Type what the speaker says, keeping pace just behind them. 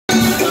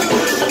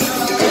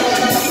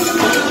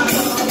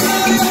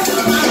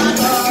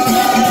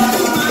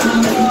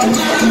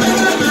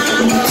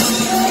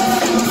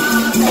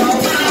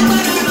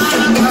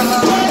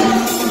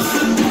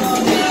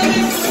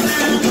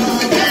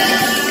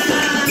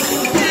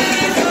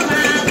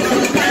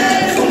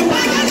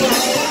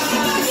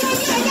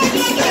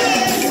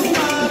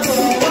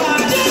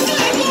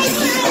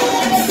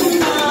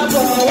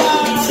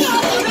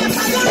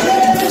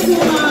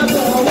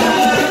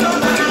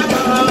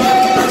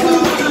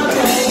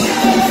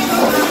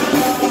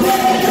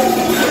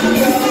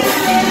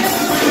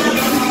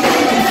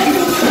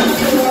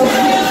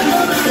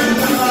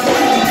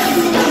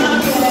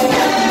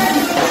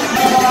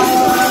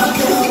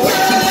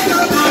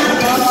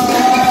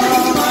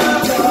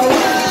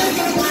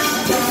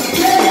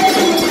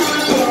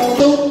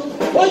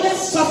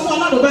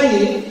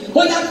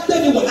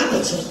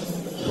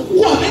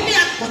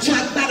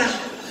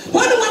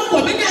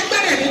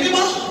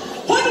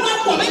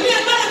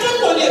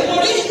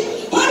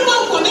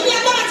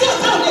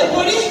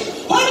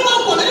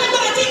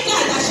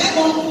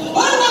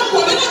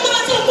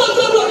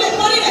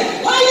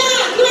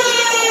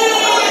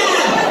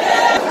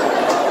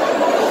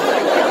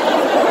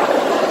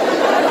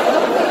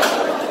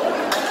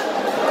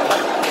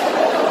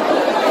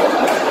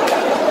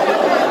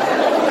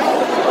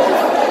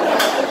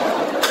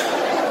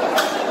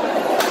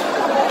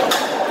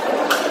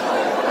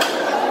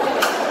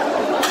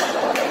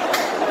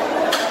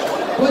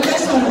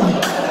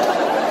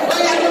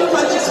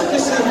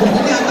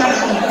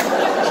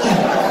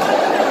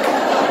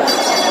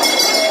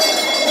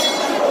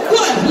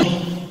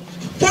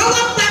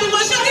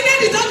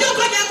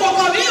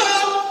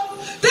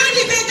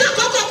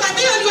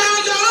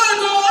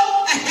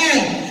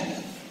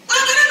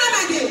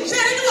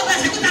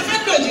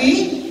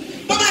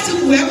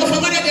ẹ̀ kọ́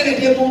fọmọdé dẹ̀rẹ̀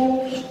dẹ̀ mọ́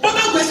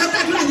bọ́bá gbèsè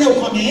káàdúrà yẹ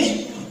òkò mi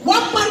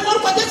wọ́n pa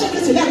orúkọ Jésù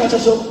Kristi lẹ́ẹ̀kan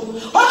ṣoṣo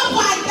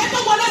ọ̀pọ̀ àjẹ́ tó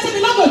wọlé sí mi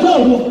lọ́gbọ̀gbọ̀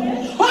òru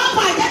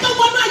ọ̀pọ̀ àjẹ́ tó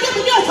wọnú ayé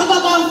mi ní ọ̀sán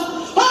gbọ̀ngàn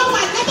ọ̀pọ̀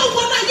àjẹ́ tó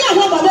wọnú ayé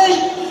àwọn ọmọ mi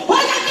ó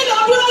yẹ kí lọ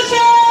dúró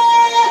ṣe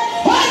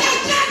ó yẹ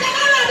kí ẹ̀jẹ̀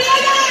lọ́rọ̀ mi ó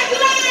yẹ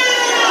àdúrà.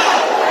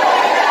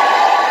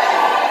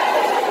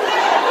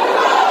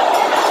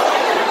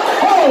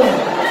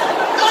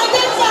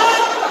 ọjọ́ sọ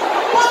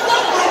wọ́n tó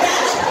padà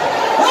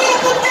ó yẹ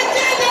kó tẹ́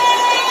jáde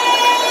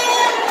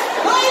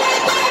ó yẹ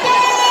jáde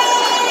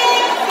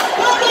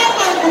ó yẹ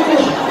pàgùkù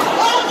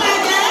ó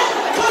padà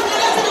ó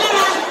tẹ́lẹ̀ sí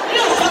lára ní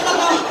ọ̀sán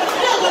gbọ̀ngàn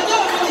ní ọ̀gọ̀dọ̀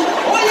òru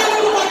ó yẹ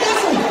lórúkọ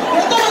Jésù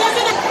ètò ọ̀rọ̀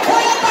sílẹ̀ ó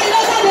yẹ pa iná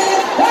jáde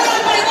ó yẹ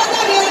pa iná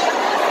jáde.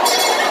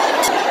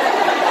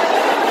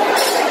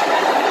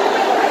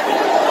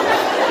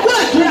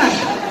 Gbàdúrà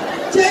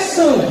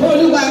Jésù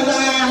Olúwa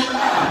wa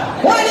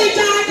ó ní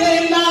jáde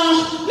lọ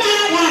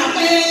lára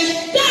mi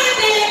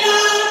jáde lọ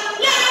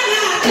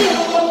lára mi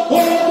òkú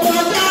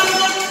ọjọ́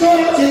tó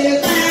ti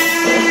pẹ́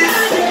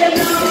jáde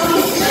lọ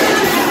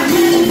lára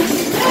mi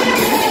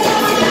jáde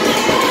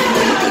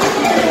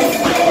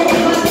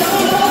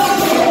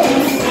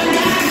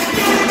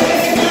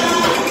lọ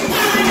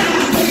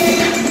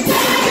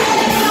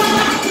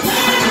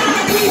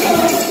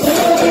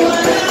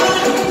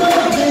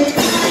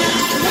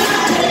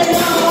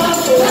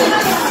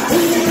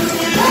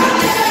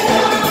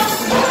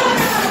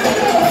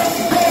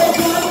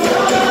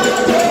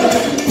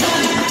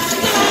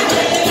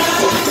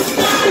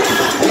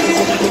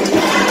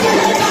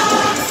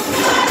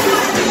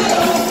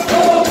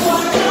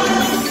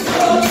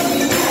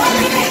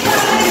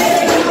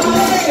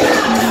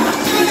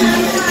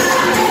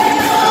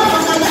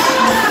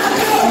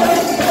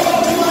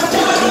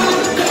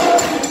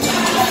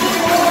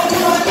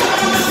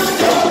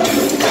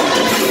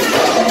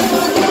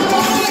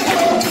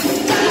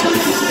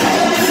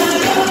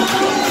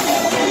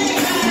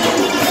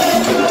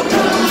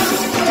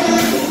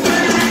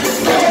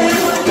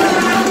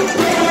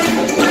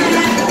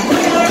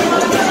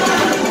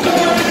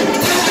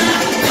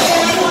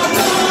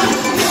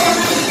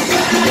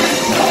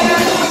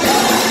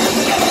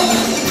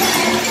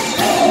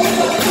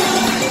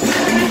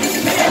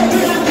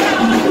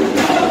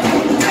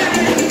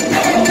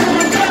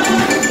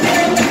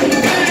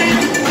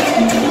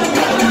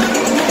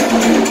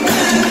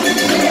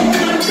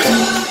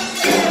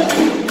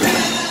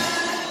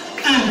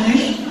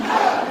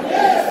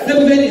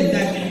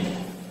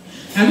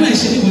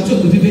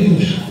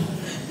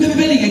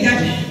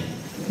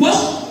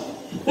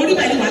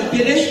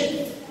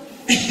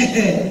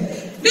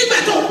nígbà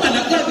tó ń padà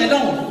gbọ́ ọ̀gbẹ́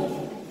náà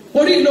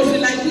orí ló fi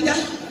la jíjá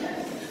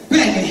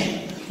bẹ́ẹ̀ ni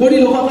orí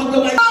ló wọ́n gbé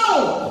wáyé.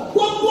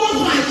 gbogbo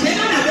ọmọ àjẹ́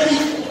náà bẹ́ẹ̀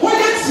ó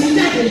yẹ sí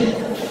jáde.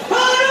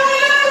 ọ̀rọ̀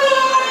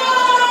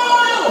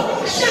ọlọ́run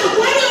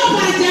ṣàwárí ọmọ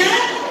àjẹ́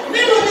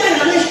nínú bẹ́ẹ̀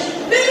rẹ̀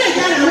nínú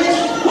ìjà rẹ̀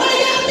ó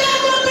yẹ kí a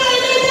kọ́ bá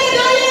ilé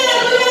jẹ́jọ́ yé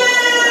ẹ̀rọ.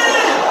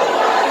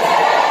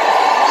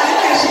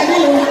 àti ẹ̀ṣẹ̀ mi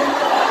o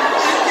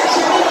àti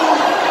ẹ̀ṣẹ̀ mi o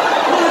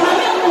ọ̀rọ̀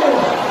ọlọ́run o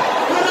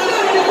ọ̀rọ̀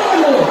ọlọ́run ni kò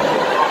lò.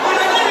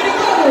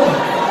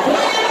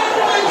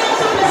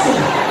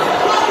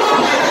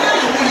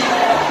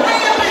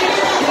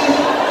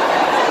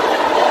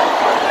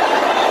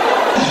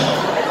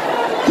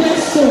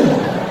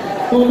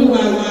 Olúwa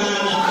wa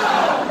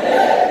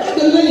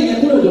bíbélì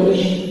yẹn kúrò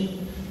lórí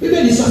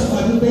bíbélì sọ fún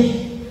wa wípé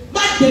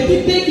má gbé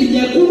bíbélì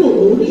yẹn kúrò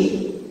lórí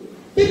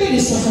bíbélì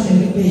sọ fún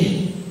mi wípé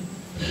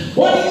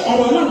wọ́n ní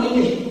ọ̀rọ̀ náà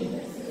nílé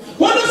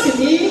wọ́n ló sì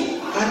ní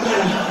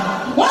agbára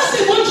wọ́n sì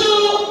mójú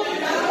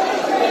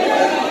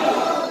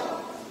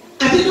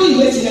àti inú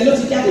ìwé tilẹ̀ ló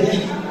ti jáde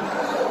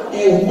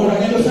bẹ́ẹ̀ ọ̀rọ̀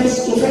yẹn ló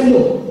fẹ́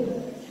lò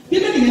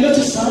bíbélì yẹn ló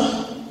ti sọ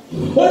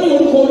wọ́n ní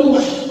orúkọ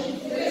Olúwa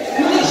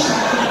ilé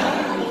ìṣàkóso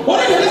wọ́n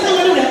ní ìwé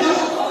sáwọn ẹni rẹ̀ kọ́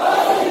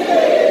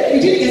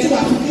ìdí nìyẹn tí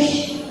wàá fi pé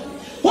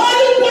wọ́n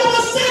ní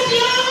wọ́n sáàdì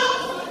ọ́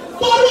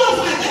bọ́ọ̀lù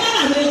ọ̀fà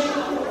àtẹ́lára mi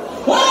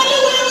wọ́n ní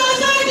wọ́n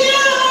sáàdì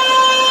ọ́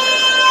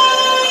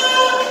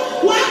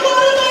wọ́n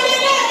kúrúkọ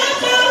ilé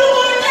ẹ̀ka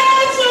orúkọ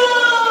Jésù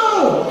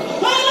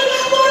wọ́n ní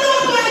wọ́n kúrú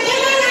ọ̀fà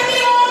àtẹ́lára mi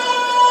ọ́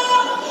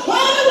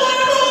wọ́n ní wọ́n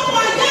rú ọ̀fà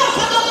àtẹ́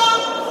ọ̀sọ́gbọ́gbọ́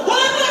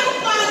wọ́n ní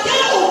ọ̀fà àtẹ́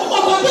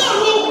ọ̀gbọ̀gbọ́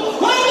ọ̀run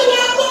wọ́n ní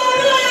wọ́n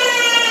kúrú ẹ̀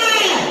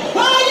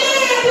ọ̀yẹ́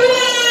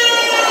ẹ̀dúrà.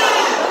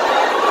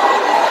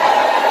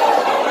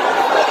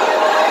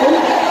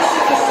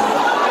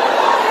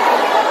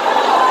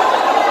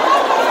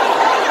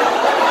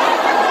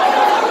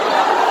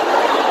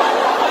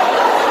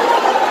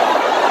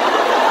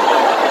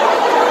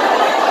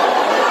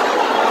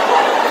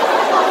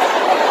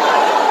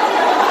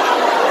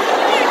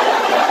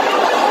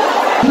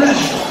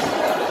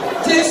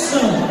 Jésù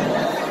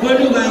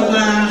Olúwa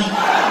wa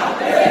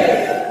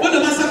wọ́n lọ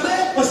máa sọ pé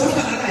kò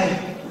sọ́fà lára ẹ̀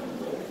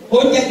ó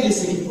jẹ́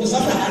gbèsè kò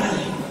sọ́fà lára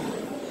ẹ̀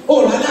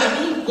òòrùn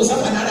aláàánú kò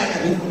sọ́fà lára ẹ̀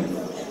àbí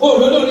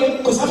òòrùn olórí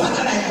kò sọ́fà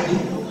lára ẹ̀ àbí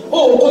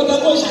òòrùn kọjọ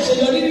kó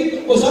ṣàṣeyọrí ní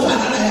kò sọ́fà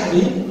lára ẹ̀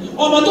àbí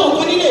ọmọ tó ń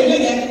kọ́ nílé ìwé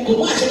yẹn kò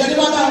mú àṣeyọrí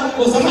wá bá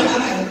kò sọ́fà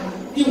lára ẹ̀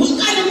ìwọ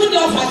kálukú ní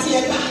ọ̀fà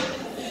tiẹ̀ gbà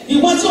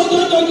ìwọ tí o tó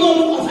ń dojú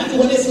oorun ọ̀fà ti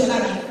wọlé sí ọ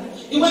lára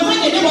ìwọ má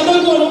jẹ̀ níwọ̀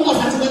lójú oorun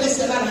ọ̀fà ti wọlé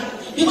sí ọ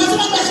ìwọ tí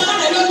wọ́n gbé aṣọ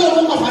lára ẹ lójú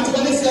oorun ọ̀fà ti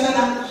wọlé sí ọ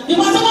lára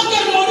ìwọ tí wọ́n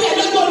gẹ̀rù orí ẹ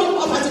lójú oorun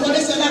ọ̀fà ti wọlé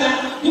sí ọ lára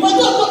ìwọ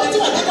tó kó kẹtí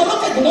wà dẹ́kọ̀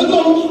lọ́kẹ̀kẹ̀ lójú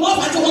oorun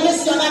ọ̀fà ti wọlé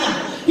sí ọ lára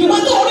ìwọ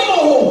tó orí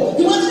òwò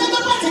ìwọ tí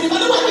wọ́n pàtì nìkan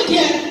ló wà nídìí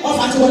ẹ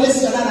ọ̀fà ti wọlé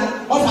sí ọ lára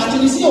ọ̀fà ti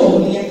ní sí òwò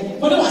nìyẹn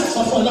wọ́n ní wà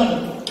sọ fún ọlọ́run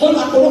wọ́n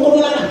máa kórókóró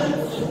lára mi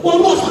wọ́n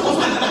lú ọ̀fà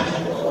kọ́fà lára mi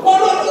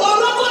ọ̀rọ̀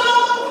ọ̀fà kọ́fà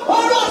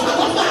ọ̀rọ̀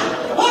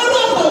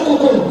ọ̀fà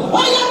òkòkò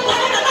ọ̀yà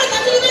pàrọ̀ náà má jẹ́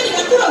kí ní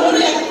ìdílé kúrò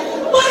lórí ẹ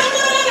pàrọ̀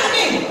lára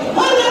mi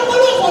ọ̀rọ̀ ọ̀fà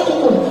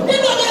òkòkò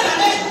nínú ọ̀gá rà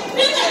mẹ́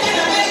nínú ẹ̀gá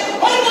rà mẹ́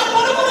ọ̀rọ̀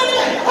ọ̀pọ̀lọpọ̀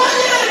nílẹ̀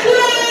ọ̀yà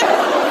àdúrà.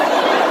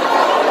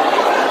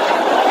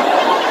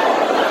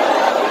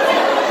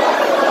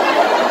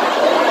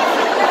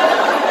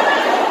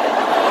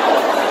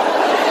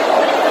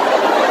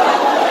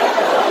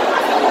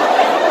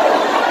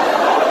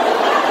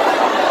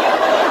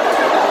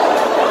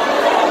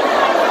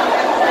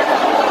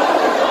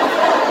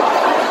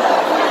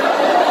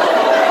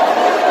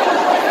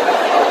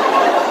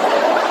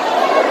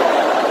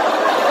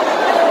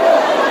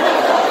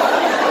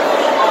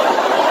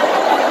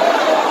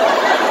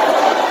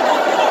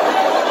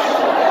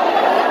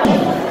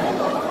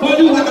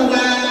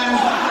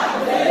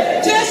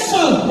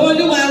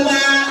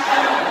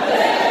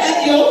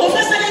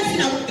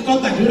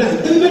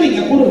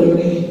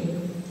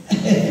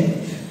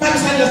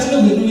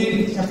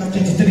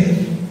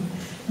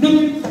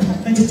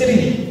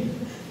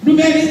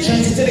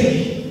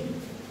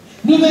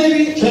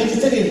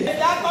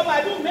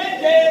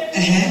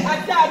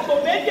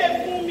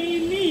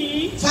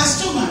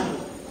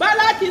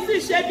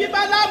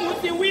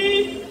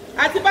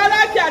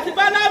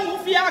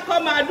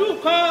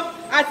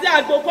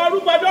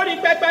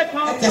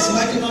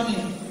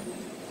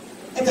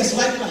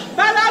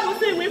 Bálámù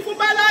sì wí fún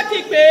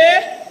Bálákì pé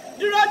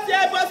dúró ti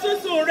ẹbọ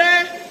sísun rẹ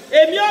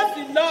èmi ò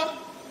sì lọ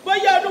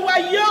bóyá Olúwa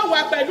yóò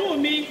wà pẹ̀lú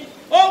mi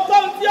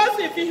ohunkóhun tí ó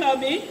sì fi hàn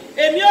mí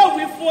èmi ò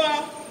wí fún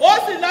ọ ó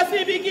sì lọ sí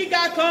ibi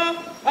gíga kan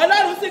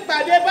Ọlọ́run sì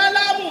pàdé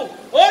Bálámù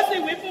ó sì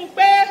wí fún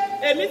pé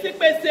èmi ti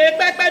pèsè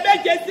pẹpẹ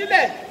méje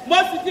sílẹ̀ mo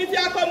sì ti fi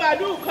akọ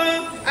màlúù kan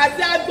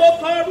àti agbo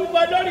kan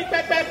rúbọ lórí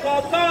pẹpẹ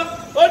kọ̀ọ̀kan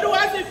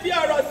Olúwa sì fi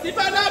ọ̀rọ̀ sí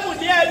Bálámù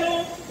ní ẹnu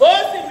ó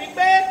sì wí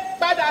pé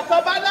padà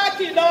tọ̀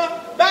Bálákì lọ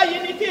báyìí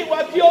ni kí ìwọ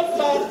kí ó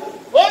sọ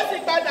ó sì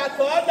padà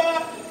tọ̀ ọ́ lọ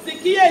sì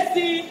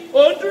kíyèsí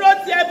òun dúró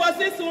ti ẹbọ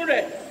sísun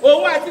rẹ̀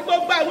òun àti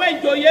gbogbo àwọn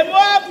ìjòyè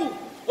Móábù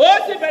ó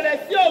sì bẹ̀rẹ̀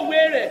sí òwe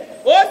rẹ̀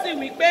ó sì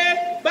wí pé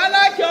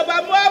Bálákì ọba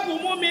Móábù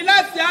mú mi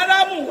láti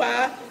Árámù wá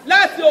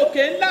láti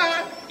òkè ńlá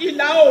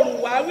ìlà oòrùn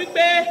wá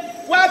wípé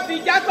wá fi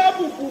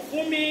Jákọ́bù bù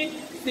fún mi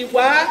sì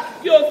wá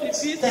kí o sì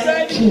fi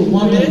Ísírẹ́lì bù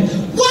mí.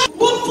 wọ́n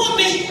bú fún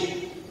mi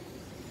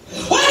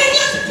wọ́n ní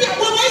láti fi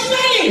àwọn ọmọ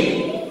Ísírẹ́lì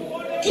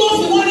kí ó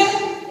fi wọlé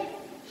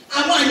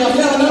àwọn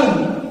àyànfẹ́ Ọlọ́run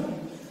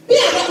bí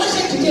àwọn ọmọ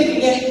ṣe dìde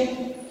nìyẹn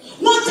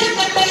wọ́n tẹ́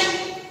pẹpẹ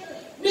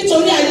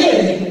nítorí ayé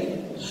rẹ̀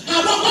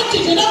àwọn ọmọ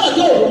dìde náà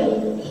yóò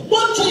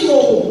wọ́n tún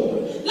yòó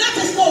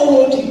láti sọ òrò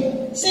òdì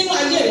sínú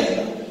ayé rẹ̀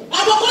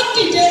àwọn ọmọ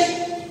dìde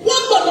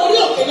wọ́n gbọ́ lórí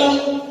òkè lọ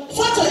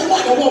fọ́tò ìwà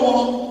lọ́wọ́ wọn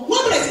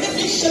wọ́n bẹ̀rẹ̀ sí ní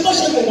fi ṣe bó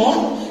ṣe wù wọ́n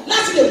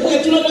láti lè kó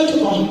ẹdúró lójú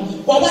kan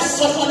wọ́n wá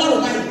sọ fún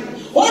Ọlọ́run báyìí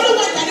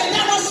Olúwa ìdàdé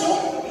dáná sùn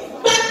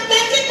pẹpẹ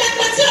kí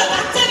pẹpẹ tí ọba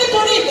tẹ́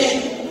nítorí ibẹ̀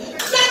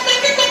pẹpẹ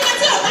kí pẹpẹ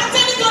tí ọba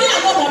tẹ́ nítorí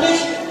àwọn ọmọ mi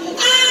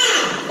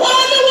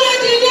Olúwa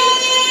ìdílé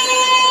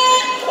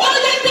ó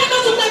yẹ dáná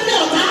sùn pẹpẹ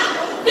ọba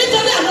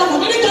nítorí àwọn ọmọ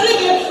mi nítorí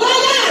mi ó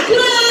yẹ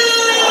àdúrà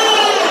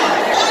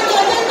ọjọ́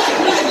ọjọ́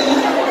gbàdúrà yìí.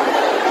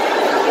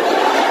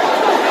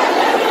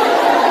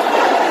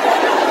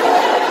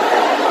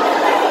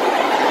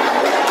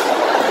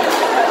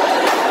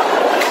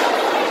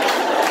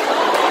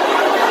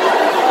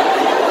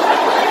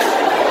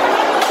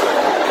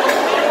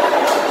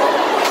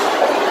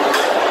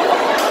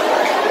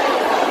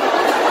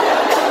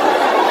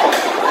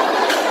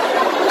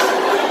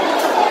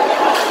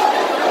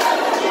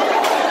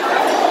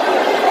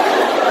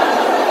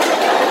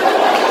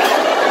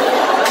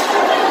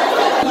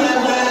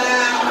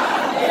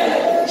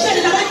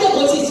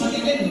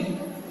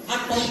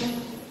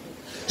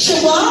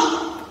 ṣùgbọ́n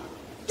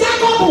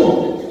Jákọ́bù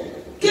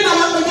kí ni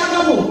àwọn ọmọ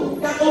Jákọ́bù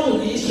Jákọ́bù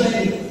ní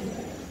Ísírẹ́lì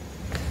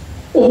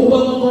òun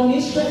gbọmọgbọmọ ní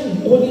Ísírẹ́lì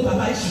òun ní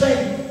bàbá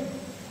Ísírẹ́lì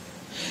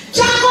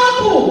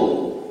Jákọ́bù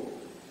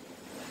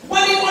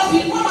wọ́n ní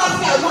wọ́n máa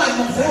fi àwọn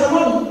àyànfẹ́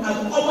Ọlọ́run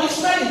ọmọ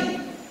Ísírẹ́lì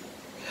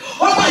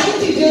ọba yìí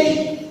dìde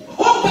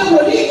ó pe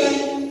wòlíì yẹn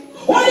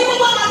ó ní kó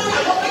máa fi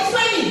àwọn ọmọ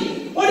Ísírẹ́lì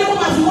ó ní kó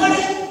máa fi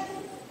wọlé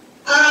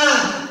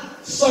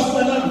sọ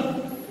fún Ọlọ́run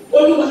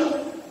Olúwa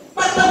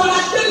pàtàkì wọn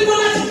àti ẹni wọn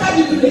láti ká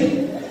bíbí rẹ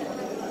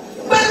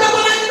pàtàkì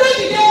wọn àti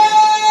ẹni dé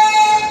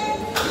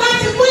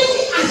láti mú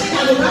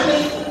àṣeyàlò bá mi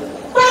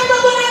pàtàkì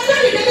wọn àti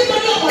ẹni dé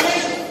nítorí ọmọ rẹ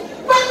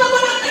pàtàkì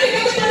wọn àti ẹni dé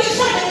nítorí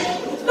iṣẹ́ rẹ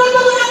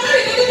pàtàkì wọn àti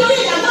ẹni dé nítorí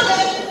ìyàwó rẹ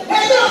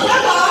ẹni ọ̀fẹ́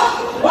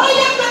bọ̀ ó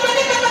yẹ pẹpẹ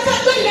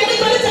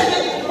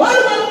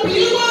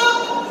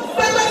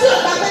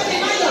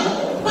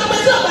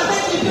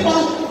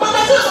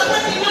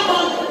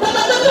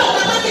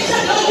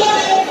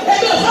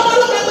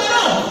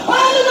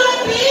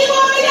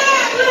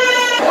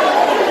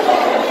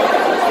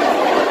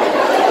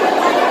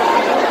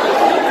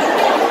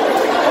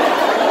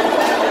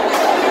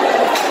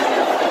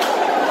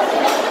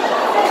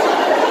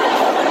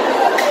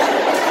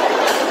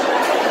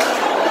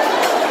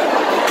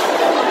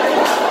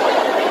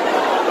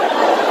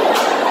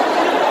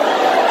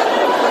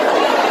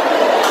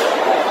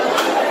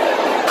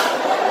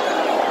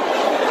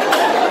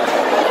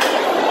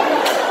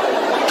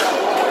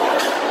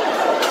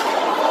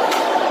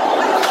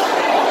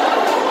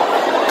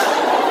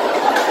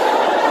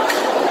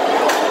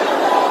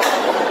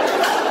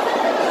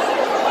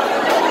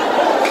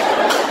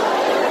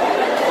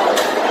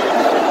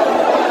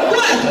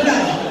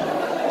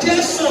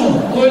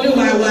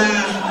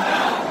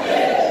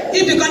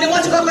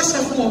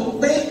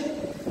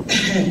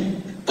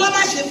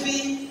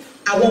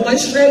àwọn ọmọ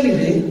Ísírẹ́lì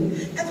rèé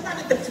ẹ tó bá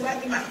mi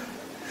tẹ̀síwájú mà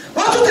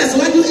wọ́n tún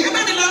tẹ̀síwájú ẹ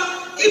bá mi lọ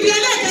ibi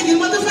ẹlẹ́ẹ̀kejì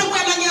mo tún fẹ́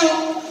pẹ́ lọ́yẹ́ o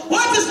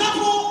wọ́n ti sọ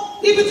fún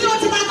ibi tí wọ́n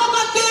ti máa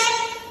kọ́kọ́ gbé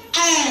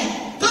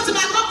tó ti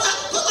máa kọ́kọ́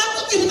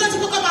ibi tó ti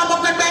kọ́kọ́ máa bọ́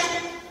pẹ́pẹ́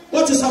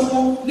wọ́n ti sọ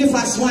fún ní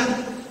verse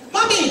 1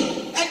 mọ́mí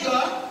ẹjọ́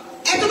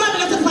ẹ tó bá mi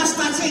lọ sí verse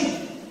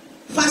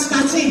 13 verse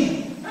 13.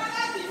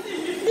 Bálákì sì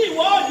wí sí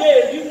ìwọ ò lè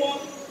rí wọn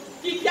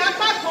kìkì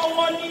apá kan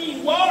wọn ni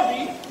ìwọ ò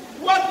rí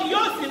wọn kì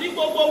yóò sì rí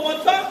gbogbo wọn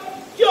tán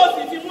kí o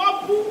sì fi wọn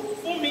kú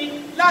fún mi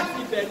láti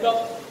ibẹ̀ lọ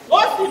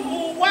ó sì mú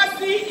un wá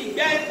sí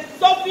ìgbẹ́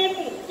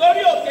Sófímù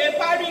sórí òkè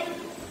Párí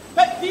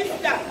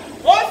Písgà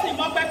ó sì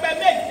mọ pẹpẹ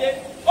méje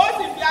ó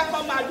sì fi akọ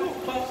màlúù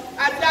kan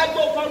àti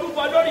agbo kan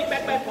rúbọ lórí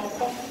pẹpẹ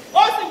kọ̀ọ̀kan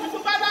ó sì wí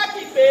fún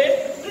Bálákì pé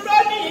dúró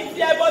ní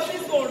ìdí ẹbọ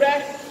sísun rẹ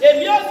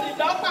èmi ó sì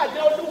lọ pàdé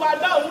Olúwa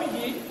lọ́hùn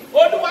yìí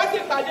Olúwa sì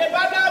pàdé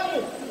Bálámù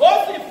ó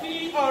sì fi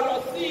ọ̀rọ̀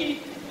sí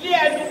i lé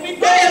ẹnu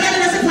wípé. bẹ́ẹ̀ bá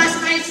lọ sí verse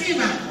 19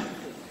 mà.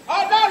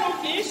 Ọlọ́run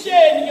kì í ṣe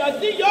ènìyàn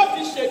tí yóò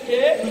fi ṣèké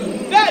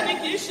bẹ́ẹ̀ ni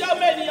kì í ṣe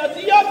ọmọ ènìyàn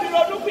tí yóò fi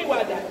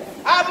ronúpìwàdà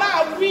a máa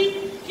wí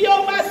kí ó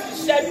má sì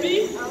ṣẹ bí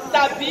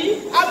tàbí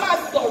a máa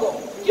sọ̀rọ̀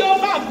kí ó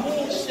má mú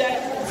un ṣẹ.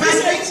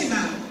 verse 20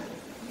 mà.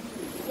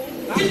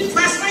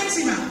 verse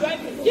 20 mà.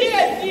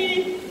 Kíyèsí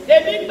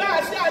èmi gba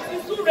àṣẹ àti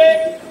súre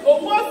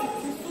òun ó sì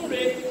ti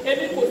súre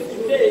èmi kò sì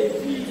lè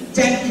yí.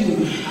 Thank you.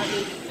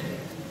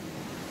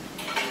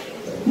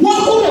 wọ́n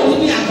kúrò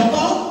níbi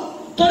àkọ́kọ́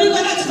torí pé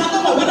láti máa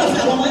kọ́kọ́ gbọ́dọ̀ fi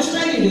àwọn ọmọ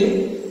Ísírẹ́lì rèé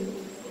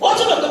ó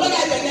tún lọ tó bá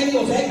yà jẹjẹ ní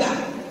òfẹ́ gbà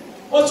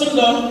ó tún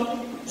lọ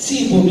sí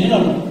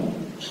ibòmíràn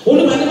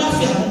Olúwa ní má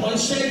fi àwọn ọmọ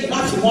Ísírẹ́lì má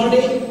fi wọ́n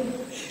ré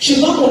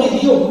ṣùgbọ́n kò ní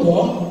ní ògbọ́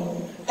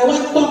ẹ wá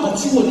gbọ́ ọ̀kan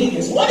tí mo ní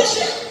ìgbésí wọ́n ní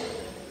ṣe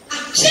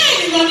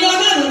ènìyàn ní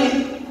Ọlọ́run ni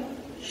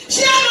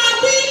ṣé a máa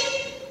wí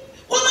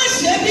wọ́n má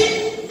ṣe é bí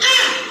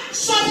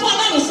sọ fún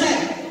Ọlọ́run sẹ́ẹ̀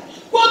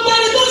gbogbo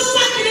ẹni tó ń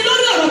sá kiri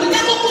lórí ọ̀rọ̀ mi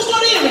jẹ́ kó kú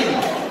sórí ìrìn.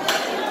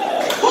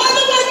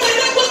 Olúwa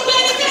ìgbàlẹ̀ gbogbo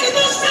ẹnikẹ́ni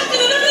tó ń sá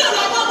kiri lórí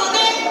ọ̀rọ̀ ọmọ ọmọ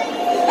mi.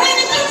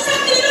 Ẹni tó ń sá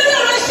kiri lórí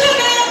ọ̀rọ̀ iṣẹ́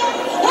mi.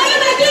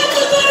 Olúwa jẹ́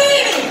kó sórí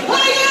ìrìn.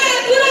 Ọyá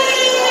ẹ̀dúrà.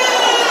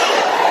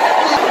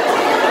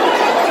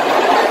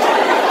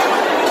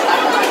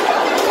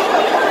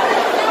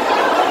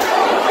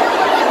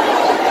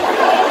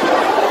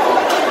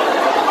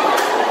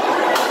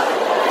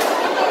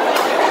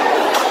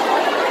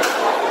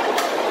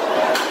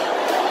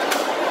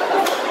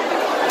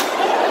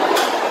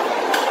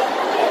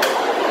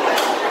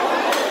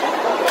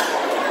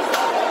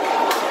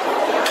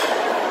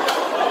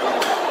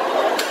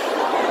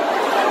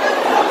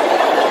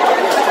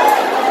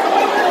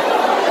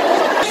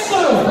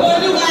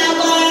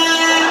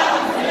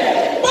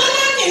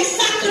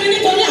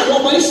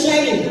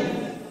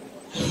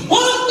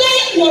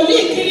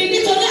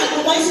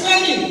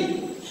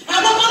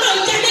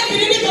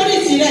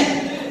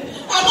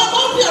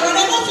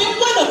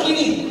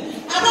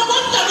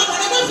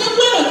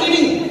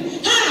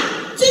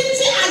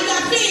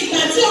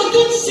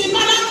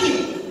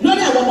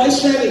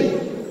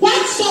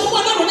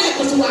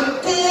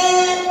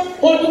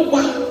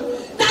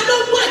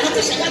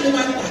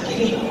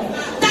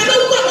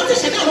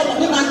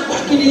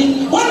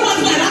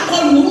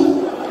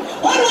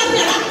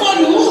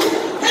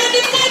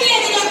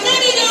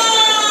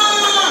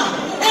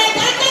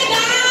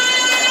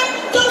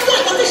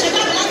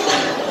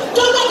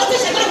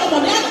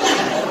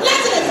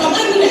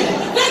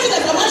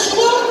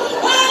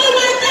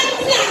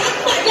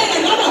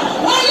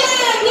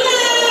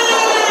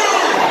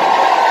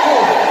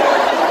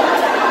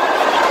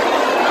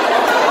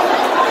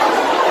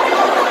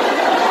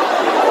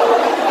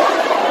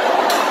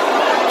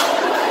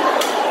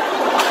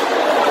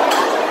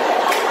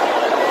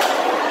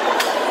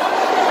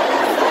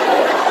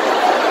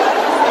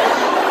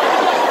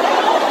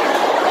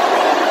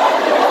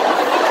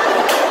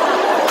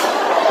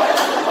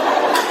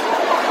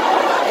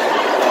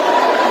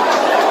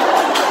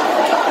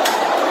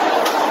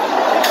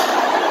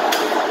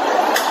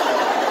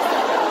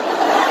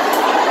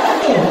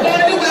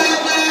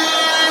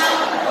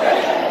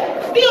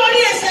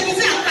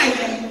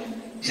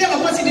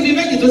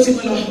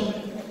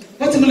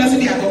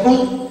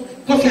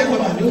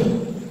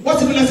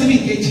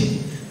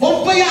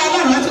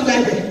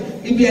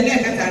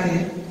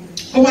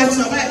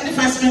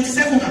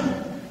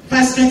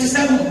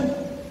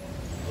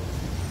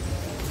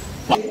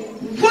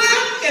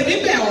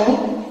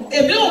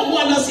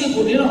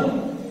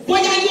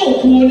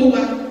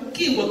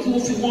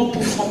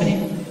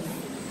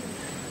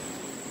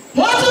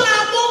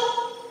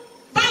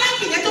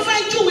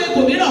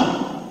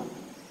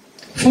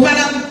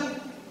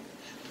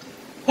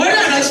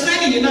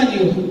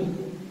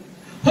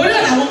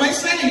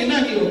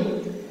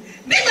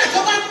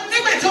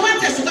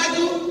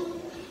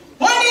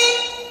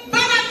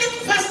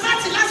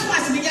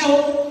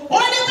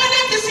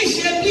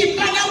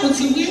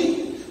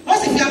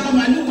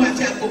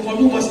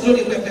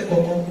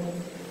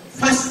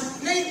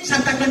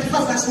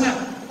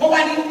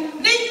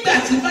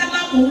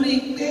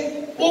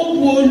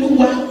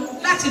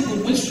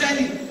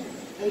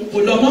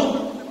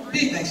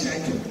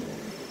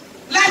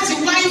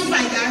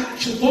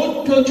 ṣùgbọ́n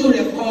dojú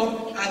rẹ̀ kọ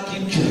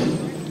aginjù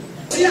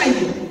sí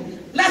àyè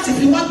láti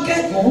fi wá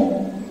kẹ́kọ̀ọ́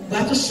gba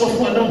tó sọ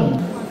fún Ọlọ́run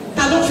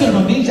ta ló fi ọ̀nà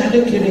mi jáde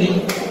kiri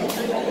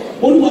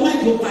Olúwa má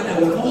jẹ́ ó padà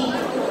wá mọ́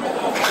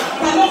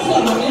ta ló fi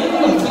ọ̀nà mi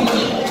lọ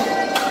kiri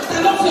ta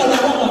ló fi ọ̀nà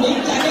àwọn ọmọ mi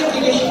jáde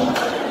kiri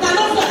ta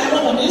ló fi ọ̀nà àwọn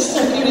ọmọ mi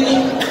sọ kiri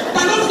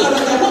ta ló fi ọ̀nà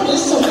àwọn ọmọ mi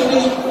sọ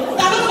kiri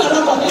ta ló fi ọ̀nà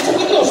ọmọ mi sọ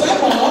kiri òfẹ́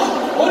mọ́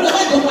Olúwa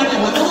má jẹ́ ó padà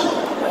wá mọ́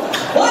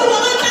Olúwa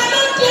má ta ló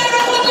di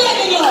ẹranko di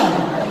ènìyàn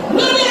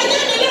lórí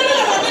ẹ̀jẹ̀ mi lórí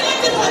ọ̀rọ̀ mi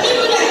láti fọ̀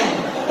nínú rẹ̀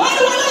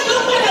Olúwa má jẹ́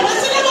ó padà wá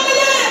sílẹ̀ mọ́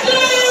yá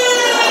àdúrà.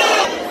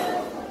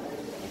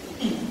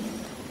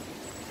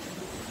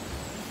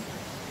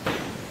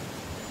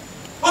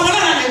 ọmọ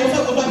náà rẹ̀ wọ́n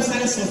fẹ́ kó bá mi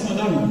sáré sọ fún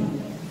Ọlọ́run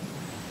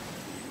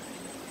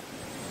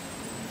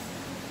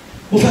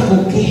mo fẹ́ kó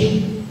ké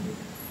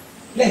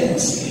lẹ́yìn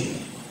sí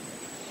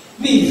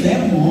mi ìfẹ́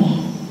mọ́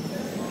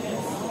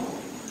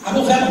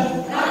àbúfẹ́ mọ́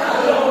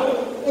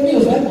èmi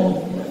ò fẹ́ mọ́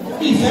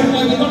mi ìfẹ́ mọ́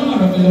ẹni bá mọ̀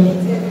ọ̀rọ̀ mi lọ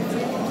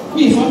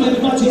mi ìfẹ́ mọ́ ẹni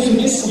bá ti fi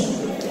mí sùn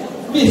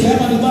mi ìfẹ́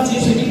mọ́ ẹni bá ti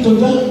fi mí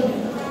dodó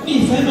mi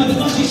ìfẹ́ mọ́ ẹni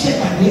bá ti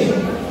ṣèpàdé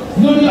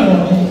lórí ọ̀rọ̀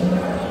mi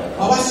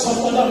àwa sọ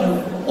fún Ọlọ́run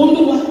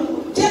Olúwa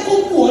jẹ́ kó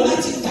wù ọ́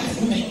láti tà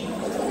fún mi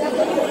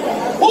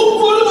ó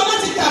wù Olúwa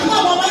láti tà fún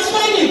àwọn ọmọ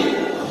Ísírẹ́lì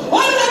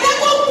Olúwa jẹ́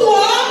kó wù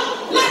ọ́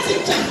láti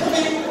tà fún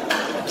mi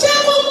jẹ́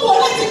kó wù ọ́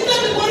láti gbé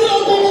mi borí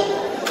ogun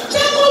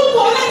jẹ́ kó wù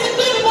ọ́ láti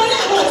gbé mi borí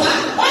àwọn ọ̀tá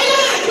ọ̀yá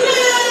àdúrà.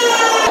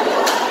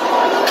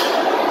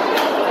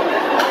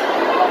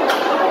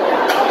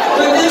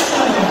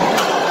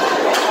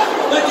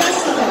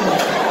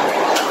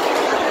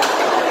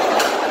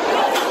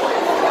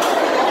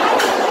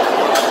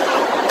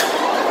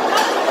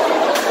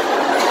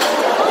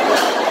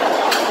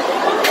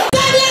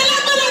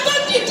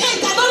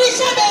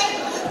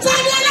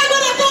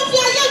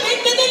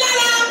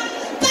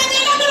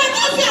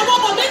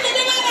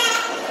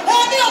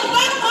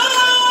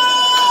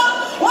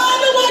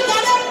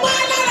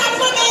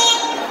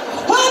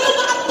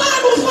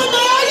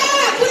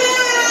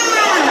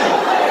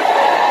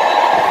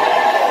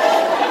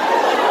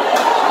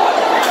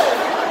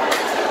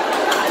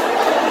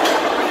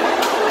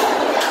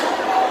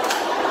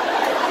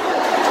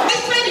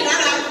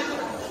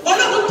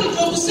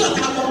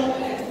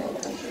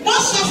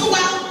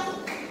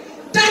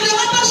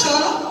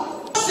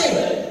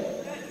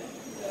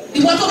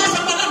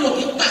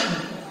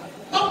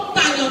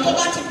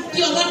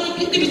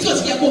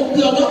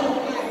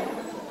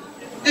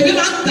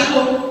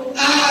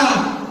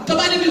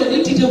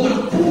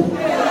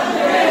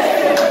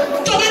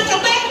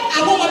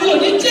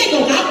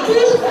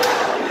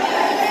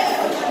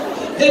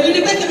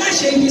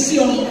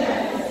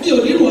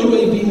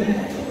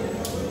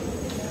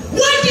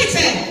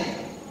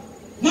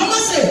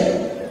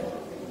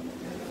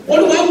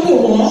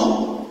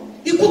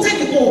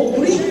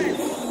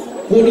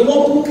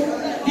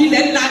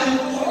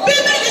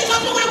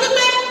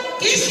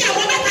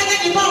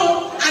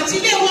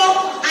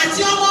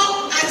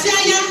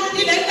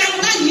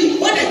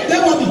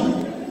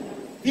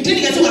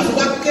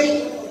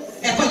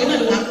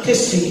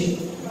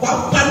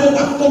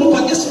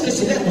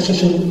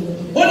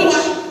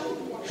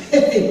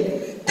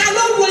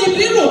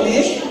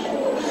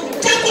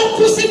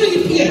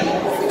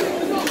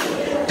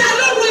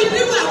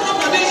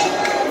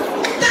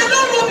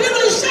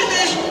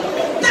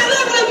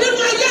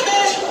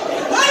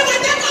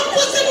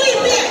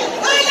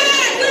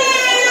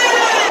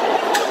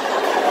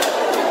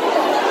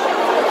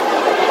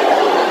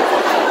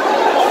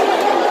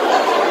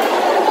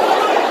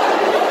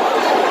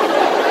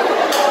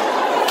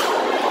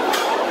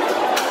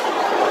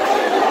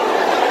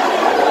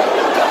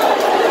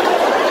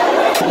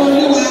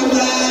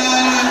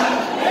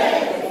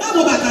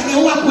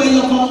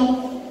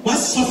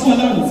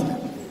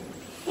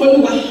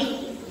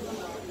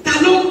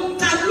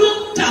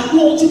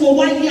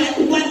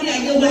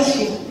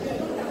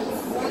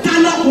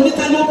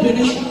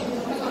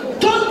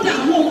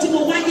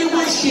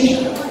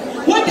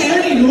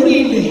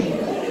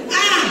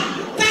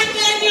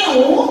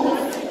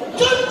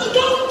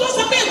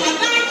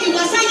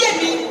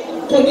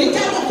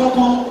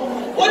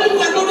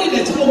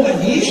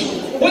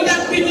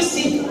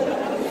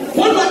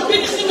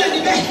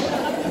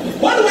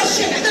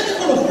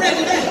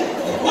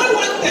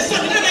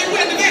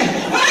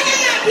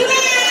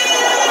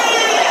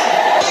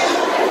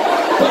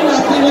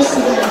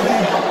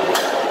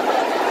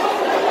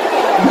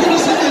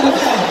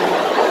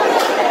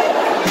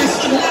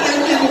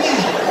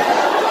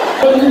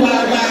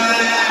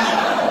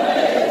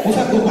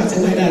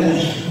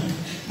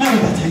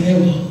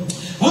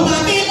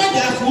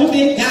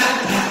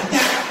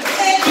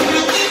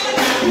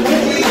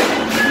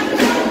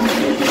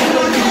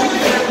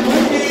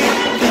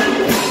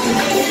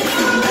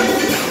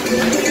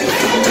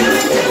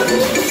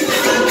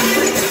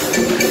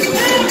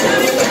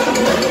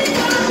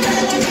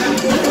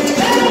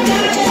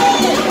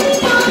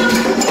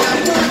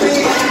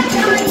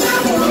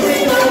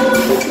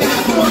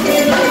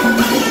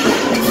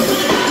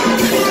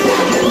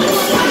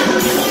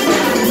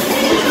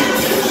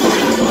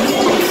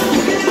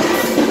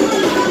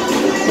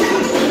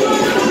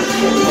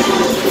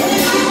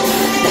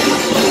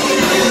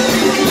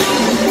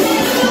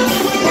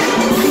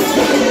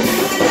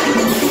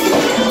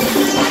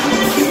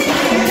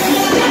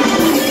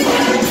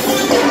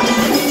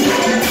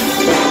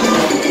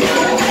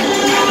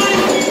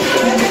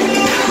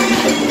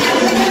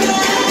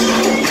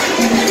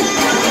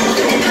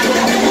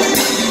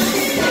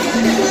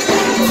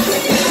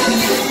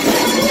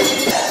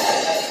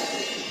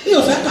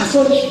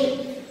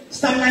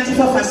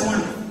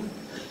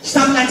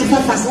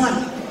 95 verse 1.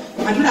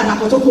 Àdúrà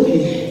àbàkọ́ tó kù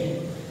nìyẹn.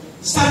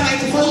 Psalm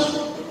 94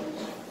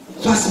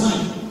 verse 1.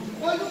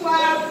 Olúwa,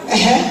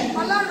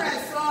 Ọlọ́run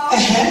ẹ̀sọ́,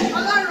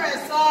 Ọlọ́run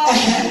ẹ̀sọ́,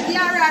 bí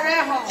ara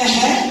rẹ̀ hàn,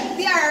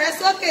 bí ara rẹ̀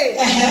sókè,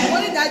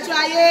 onídàájọ́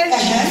ayé,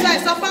 sọ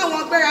ẹ̀sọ́ fún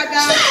àwọn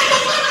gbéraga.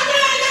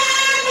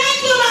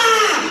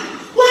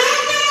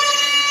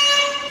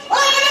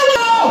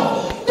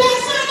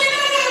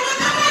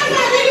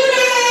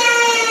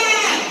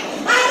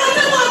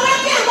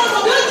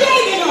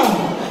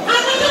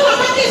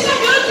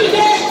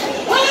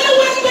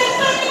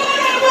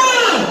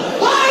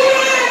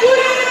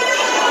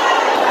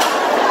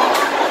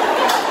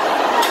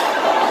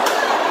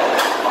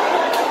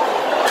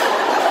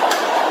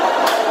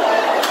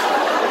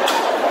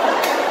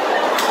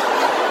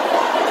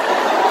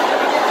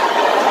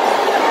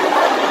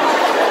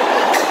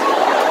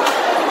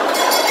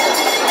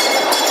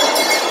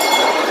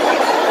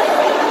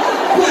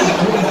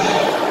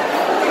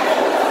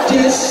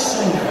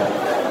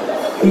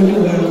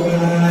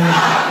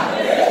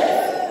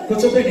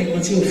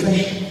 Tí o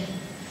fẹ́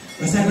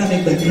wàsáàgbà mi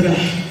gbàdúrà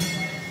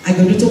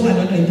àgbẹ̀dún tó wà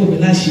lọ́nà ìbò mi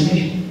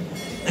láṣìírí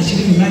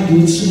àṣírí mi má di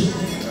ojú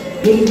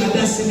Olúwa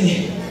dá sí mi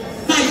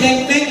má jẹ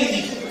gbẹ́yìn.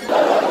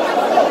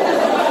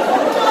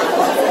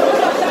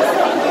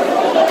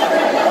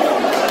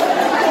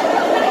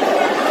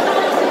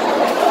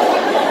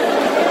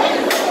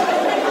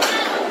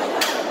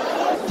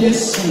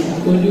 Jésù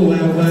Olúwa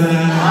wa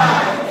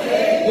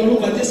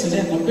orúkọ Jésù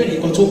lẹ́ẹ̀kan bẹ́ẹ̀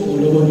nìkan tó kù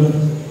lọ́wọ́ lọ́nà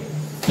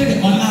bẹ́ẹ̀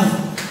nìkan láàrú.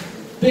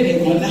 Bẹ́ẹ̀ni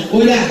ọ̀la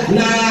oya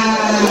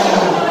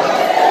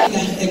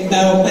ẹgbà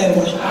ọpẹ́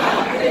wa.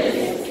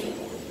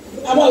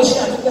 Àwọn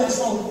òṣìṣẹ́ àdúgbò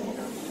asán o.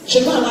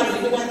 Ṣùgbọ́n àwọn àrùn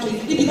ìwà tó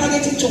yìí níbi táyé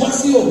ti tó wá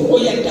sí òun ó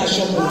yẹ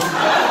daṣọ mọ́.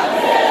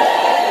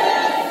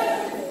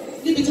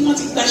 Níbi tí wọ́n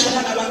ti daṣọ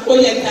lára wa ó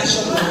yẹ daṣọ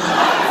mọ́.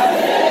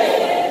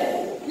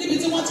 Níbi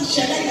tí wọ́n ti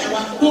ṣẹlẹ̀ ìyá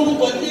wa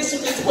lórúkọ Jésù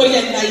Kristi ó yẹ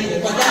na ibẹ̀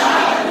kọjá.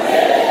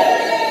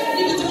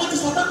 Níbi tí wọ́n ti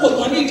sọ pé kò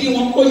tán nídìí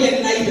wọn ó yẹ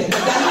na ibẹ̀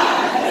kọjá.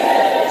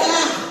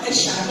 Ẹ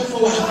ṣàánú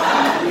fún wa.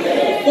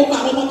 Gbogbo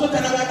àwọn ọmọ tó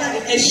tẹ̀lé wa jáde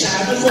ẹ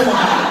ṣàánú fún wa.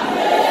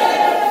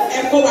 Ẹ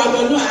kó wa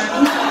wọnú àánú.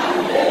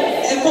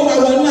 Ẹ kó wa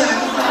wọnú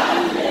àánú.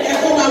 Ẹ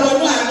kó wa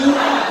wọnú àánú.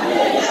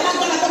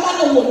 Alágbára tó bá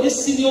lò wò ní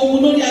sinmi ogun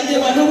lórí ayé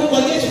wa lórúkọ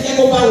Jésù jẹ́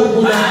kó bá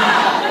ogun lọ.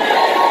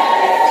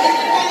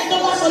 Ẹnikẹ́ni tó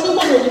bá sọ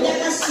wípé òní jẹ́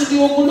ká sinmi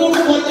ogun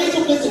lórúkọ Jésù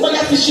pé tí wọ́n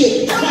yá fi ṣe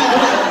ètò fún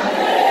àdúrà.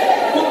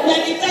 Gbogbo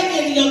ẹnikẹ́ni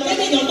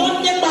ènìyàn tó ń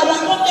lépa wa,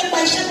 tó ń lépa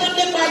iṣẹ́, tó ń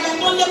lépa aya,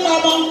 tó ń lépa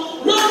ọmọ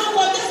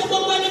lórúkọ Jésù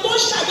gbogbo ẹni tó ń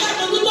ṣàbí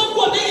àtọ́jú tó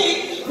kù níyì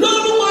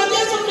lórúkọ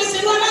Jésù Kristi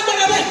ló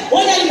lágbára bẹ́ẹ̀ ó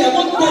yẹ ilẹ̀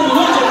tó gbẹ̀mí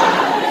lọ́jọ́.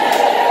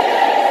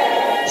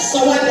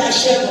 Sọwádà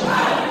ṣẹ́gun,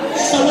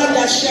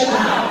 sọwádà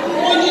ṣẹ́gun.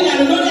 Ó ní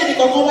ìdàlú lórí ẹnì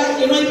kọ̀ọ̀kan wá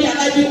ìran ibi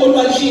alábí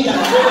olúwa yí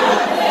ìdàlú lórí wa.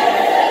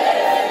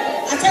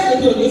 Atẹ́gùn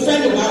ibi òní fẹ́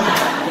lò wá wá.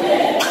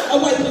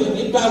 Ọwọ́ ibi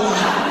òní bá wa.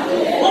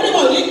 Ó ní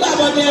wọ́n ò ní gbà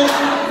wọlé o.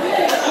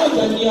 A ó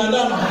jọ ní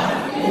Ọlọ́run.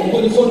 Òwò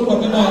ni fórúkọ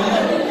mi náà yẹ.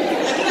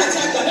 Àdúrà tí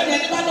a gbà lórí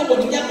ẹni bá lò wò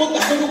ní yá kó gbà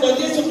lórúkọ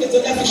Jésù Kristi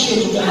ó fi ṣe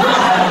ìjọba náà.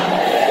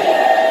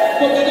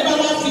 Gbogbo ẹni bá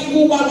wá fi kú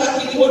wá wá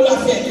kiri olúwa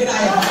fi ẹ̀dínra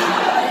ẹ̀.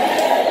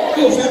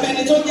 Bí o fẹ́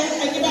bẹni tó jẹ́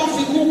ẹni bá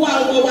fi kú wá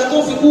ọmọ wa tó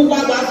fi kú wá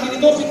wá kiri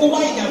tó fi kú wá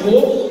ìyàwó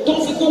tó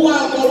fi kú wá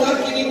ọmọ wa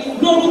kiri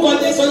lórúkọ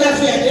Jésù yá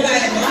fi ẹ̀dínra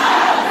ẹ̀ mọ́.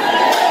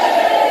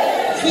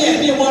 Fi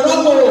ẹ̀mí wọn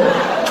rọ́pò.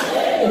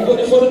 Ògo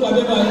ni forúkọ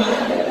mímọ́ yín.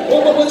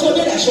 Gbogbo tí o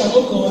bẹ̀rẹ̀ aṣọ ló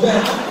kàn ọ́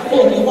bẹ́ẹ̀. O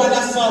ní wá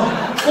lásán.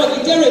 O ní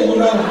jẹ́rò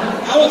ìwúrọ̀.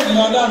 Àwọn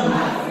ènìyàn Ọlọ́run.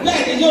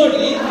 Bẹ́ẹ̀ ni yóò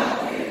rí.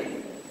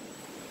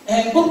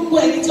 Gbogbo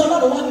ẹni tí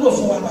Ọlọ́run wá ń lò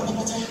fún wa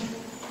pátápátá.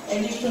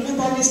 Ẹni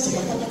instrumentalist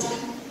pátápátá.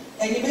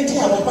 Ẹni méjì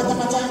àwọn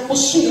pátápátá. Ó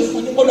súre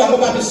fún ní kólú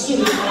àbúbá mi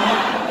súre fún wa.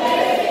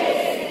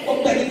 Ó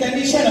pẹ̀lú tẹ̀lé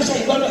iṣẹ́ ìránṣẹ́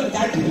ìgbọ́dọ̀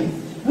jáde.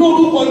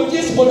 Lórúkọ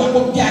Jésù kólú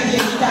àbúbá bí ayé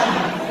yìí jáde.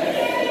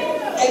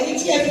 Ẹni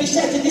tí ẹ fi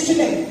iṣẹ́ ti ní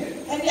sílẹ̀.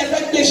 Ẹni ẹ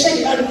fẹ́ gbé iṣẹ́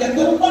ìlànà pé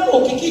ó gbọ́dọ̀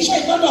òkìkí iṣẹ́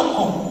ìgbọ́dọ̀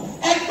kàn.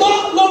 Ẹ gbọ́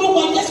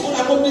lórúkọ Jésù kólú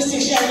àbúbá mi sí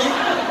iṣẹ́ yẹn.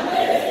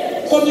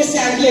 Kó mi sí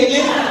ayé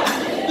yẹn.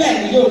 Bẹ́ẹ̀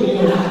ni yóò rí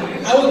o.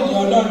 Àwọn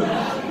ènìyàn Ọlọ́run.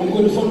 Ògo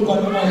ni forúkọ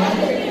mímọ́ yẹn.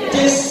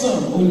 Jésù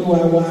Olúwa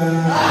wa.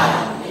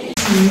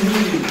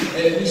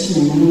 Ẹbí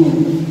sùúrù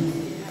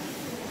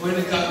wọ́n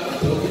ní ká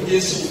pàtó pé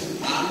Jésù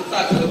à ń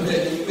pàtó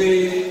bẹ́ẹ̀ ni pé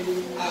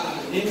a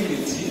ní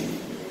ìrètí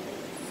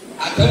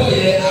àtẹ́wọ̀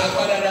yẹ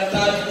àpádára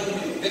tá a ní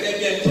gẹ́gẹ́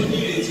bí ẹni tó ní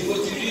ìrètí ó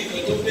ti rí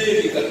nǹkan tó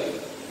béèrè kan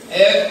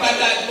ẹ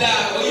padà dá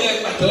ó yẹ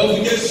pàtó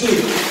fún Jésù.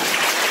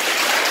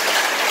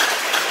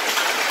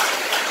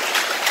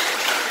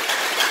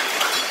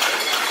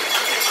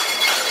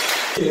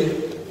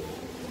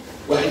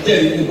 Wà á jẹ́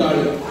ìlú nípa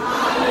rẹ̀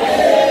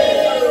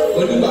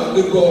onígbà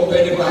gbégbó ọpẹ́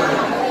nípa rẹ̀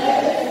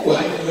wà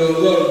á yọ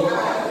Ọlọ́run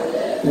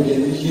kò lè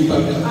ní yí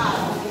padà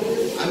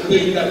á gbé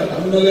ìgbà bàbá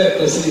mi lọ́wọ́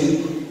ẹ̀kọ́ sí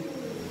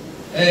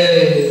i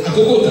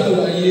àkókò tá a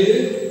wà yé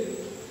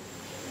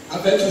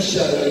abẹ́túnṣe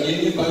àlàyé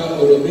nípa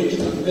ọ̀rọ̀ méjì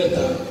tàbí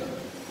mẹ́ta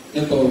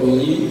nípa ọ̀rọ̀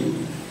yìí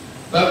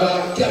bàbá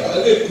kí àbá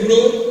lè dúró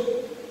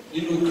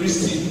nínú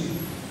Kristi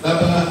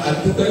bàbá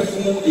àdúpẹ́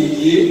fún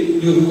èyí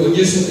ní orúkọ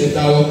Jésù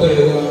ẹ̀ta ọpẹ́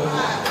wa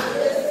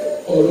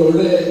ọ̀rọ̀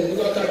rẹ̀ ní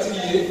wákàtí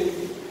yìí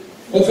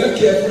mo fẹ́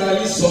kí ẹ fúnra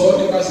yín sọ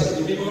nípasẹ̀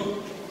ní mímọ́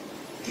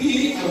kí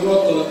àwọn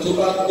kan tó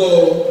bá gbọ́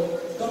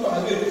kábà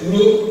lè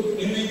dúró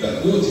nínú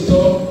ìgbàgbọ́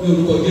òtítọ́ ní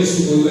orúkọ Jésù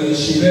gbogbo ẹ̀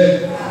ṣe bẹ́ẹ̀.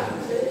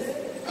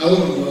 Àwọn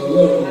olùwà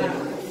Ọlọ́run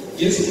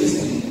Jésù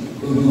Kristi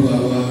Olúwa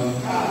wa.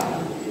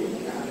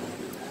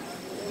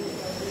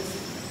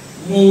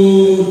 Mo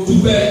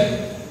dúpẹ́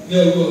ní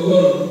ọwọ́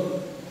Ọlọ́run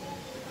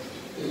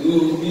èrò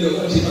bí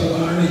ọkọ̀ ṣe máa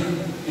wá rìn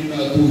nínú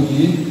àgbo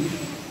yìí.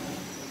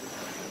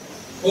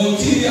 Ohun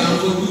tí à ń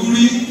fojú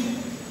rí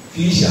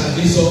kì í ṣe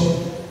àgbésọ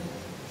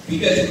kì í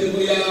tẹ̀sí pé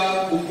bóyá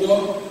gbogbo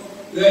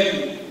lẹ́yìn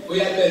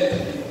bóyá bẹ́ẹ̀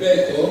tàbí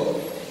bẹ́ẹ̀ kọ́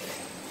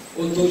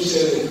ó tó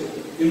ṣẹlẹ̀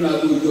nínú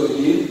àgbo ìjọ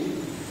yìí.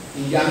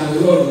 Ìyanu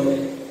Ọlọ́run ni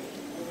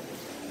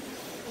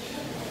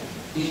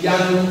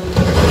ìyanu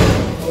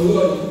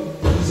Ọlọ́run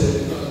ló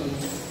ṣẹlẹ̀ náà.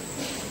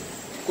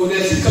 Kò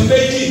dẹ̀ sí kan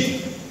méjì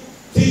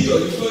tí ìjọ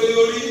yìí tó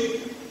lórí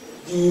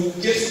ju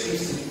Jésù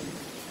Kristi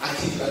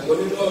àti ìgbàgbọ́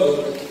nínú ọ̀rọ̀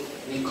rẹ̀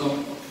nìkan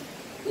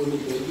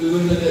olùgbé ló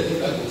ń tẹ́lẹ̀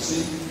nígbàgbọ́ sí.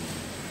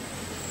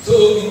 So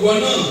ìwọ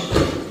náà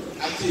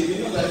àti èmi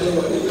náà lájọ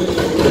wà nínú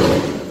ìgbàgbọ́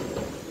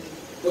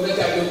tó fẹ́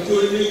ká lọ tó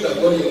ní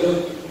ìgbàgbọ́ yẹn náà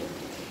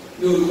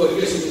ní orúkọ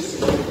Jésù Kristi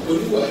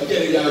Olúwa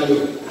jẹ́rìí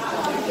ayọ̀.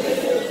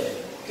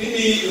 Kí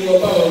ni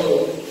ìwọ̀nba ọ̀rọ̀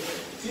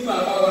tí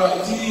màá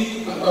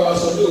bá wa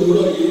sọ ní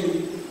òwúrọ̀ yìí?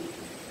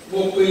 Mo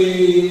pe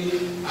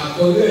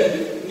àkọlé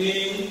ní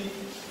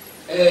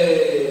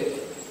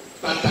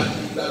pàtàkì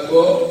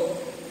ìgbàgbọ́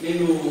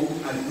nínú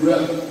àdúrà.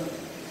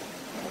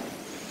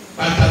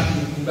 Pàtàkì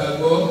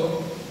ìgbàgbọ́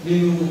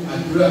nínú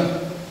àdúrà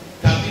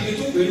tàbí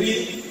nítorí ní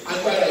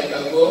agbára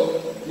ìgbàgbọ́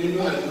nínú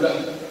àdúrà.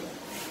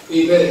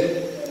 Ibẹ̀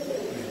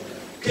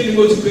kí ni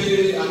mo ti pe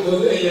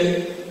àkọlé yẹn?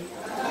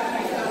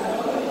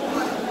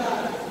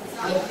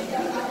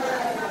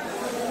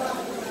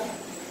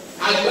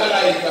 Agbára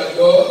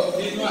ìgbàgbọ́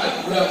nínú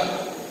àdúrà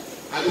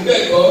àbí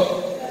bẹ́ẹ̀ kọ́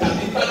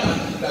tàbí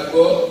pàtàkì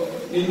ìgbàgbọ́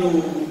nínú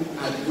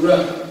àdúrà.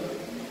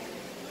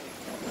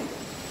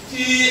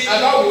 Tí a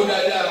bá wò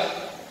dáadáa,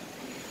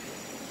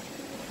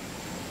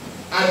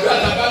 àdúrà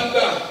tá a bá ń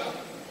gbà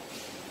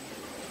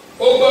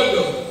ó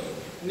gbọ́dọ̀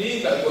ní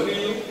ìgbàgbọ́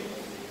nínú.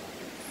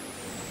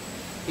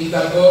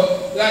 Ìgbàgbọ́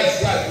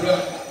láìsí àdúrà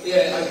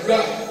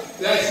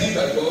láìsí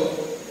ìgbàgbọ́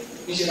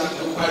ìṣẹ̀lẹ̀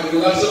àtàwọn pariwo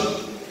lásán.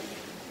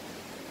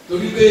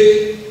 Torí pé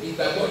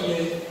ìgbàgbọ́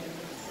yẹn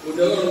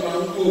òdòdó máa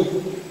ń kó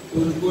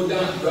olùkó dá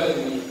àdúrà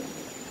yìí.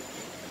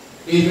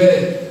 Ibẹ̀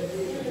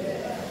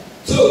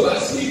tí o bá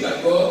sí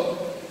ìgbàgbọ́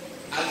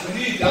àti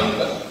rí ìdáhùn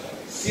gbà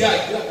sí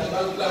àdúrà tá a bá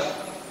ń gbà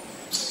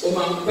ó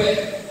máa ń pẹ́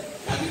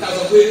tàbí ká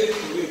sọ pé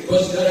ìwé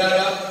ìbọ́sí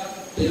rárá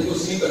tẹ̀lé kó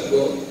sí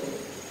ìgbàgbọ́.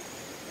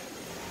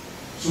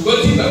 Ṣùgbọ́n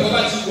tí ìgbàgbọ́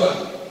bá ti wà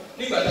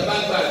nígbà tá a bá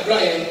ń gba àdúrà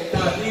yẹn tá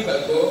a ní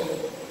ìgbàgbọ́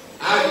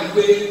á rí i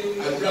pé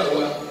àdúrà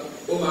wa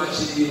ó máa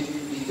ṣe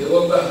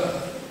ìtẹ́wọ́gbà.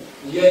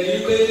 Ìyẹn ni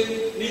pé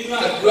nínú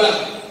àdúrà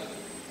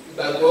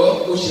ìgbàgbọ́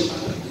ó ṣe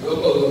pàtàkì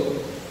lọ́pọ̀lọpọ̀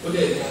ó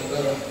dẹ̀ ní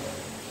agbára.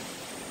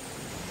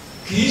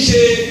 Kì í ṣe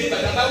nígbà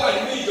tá a bá wà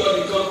nínú ìjọ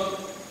nìkan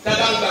tá a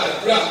bá ń gba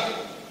àdúrà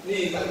ní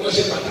ìgbàgbọ́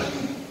ṣe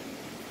pàtàkì.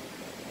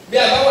 Bí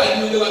a bá wà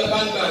nínú ilé wa tá a bá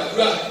ń gba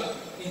àdúrà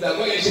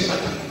ìgbàgbọ́ yẹn ṣe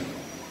pàtàkì.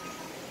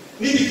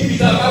 Níbikíbi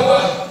tá a bá wà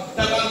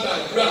tá a bá ń gba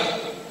àdúrà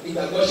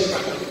ìgbàgbọ́ ṣe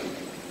pàtàkì.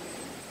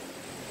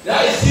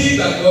 Láìsí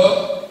ìgbàgbọ́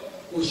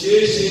kò ṣeé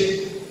ṣe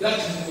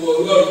láti bu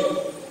Ọlọ́run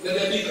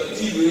gẹ́gẹ́ bí ìkan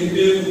tí ìwé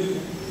Hébérù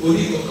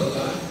orí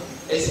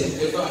 11 ẹsẹ̀ 6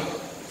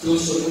 tí ó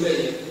sọ nílẹ̀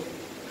yẹn.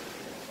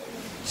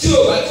 Tí o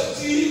bá ti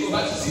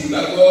sí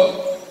ìgbàgbọ́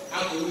a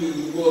kò lè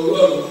bu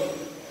Ọlọ́run.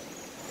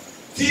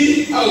 Tí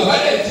a ò bá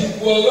dẹ̀ ti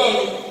bu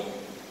Ọlọ́run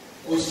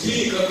kò sí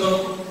kankan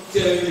tí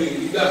ẹ lè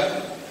rí gbà.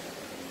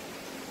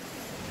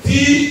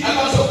 Tí a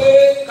bá sọ pé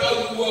ká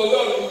bu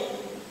Ọlọ́run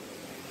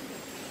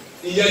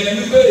ìyẹn ni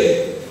wípé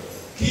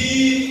kí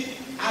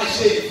a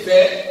ṣe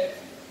ìfẹ́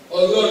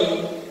Ọlọ́run.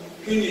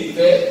 Kí ni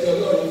ìfẹ́ tí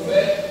Ọlọ́run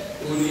fẹ́?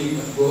 Orí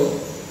ìgbàgbọ́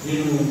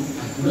nínú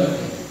àdúrà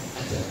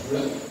àti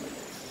àdúrà.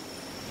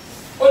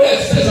 Ó lè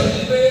sẹ́sọ̀ sí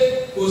pé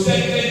kò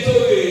sẹ́ni tó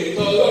lè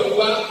tọ̀ Ọlọ́run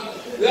wá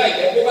láì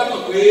jẹ́ pé bá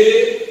mọ̀ pé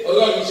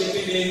Ọlọ́run ṣe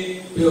kí ni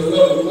pé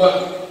Ọlọ́run wá.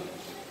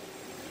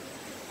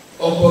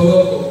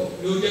 Ọ̀pọ̀lọpọ̀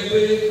ló jẹ́ pé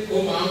ó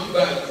máa ń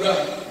gba àdúrà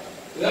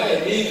láì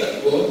ní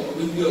ìgbàgbọ́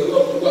wípé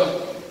Ọlọ́run wá.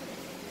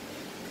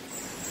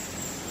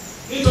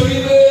 Nítorí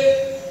pé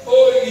ó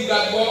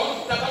ìgbàgbọ́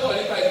tábàtọ̀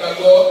nípa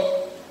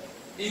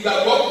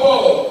ìgbàgbọ́ pọ̀.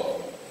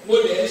 Mo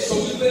lè sọ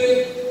wípé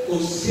kò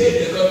sí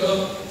èdè kankan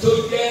tó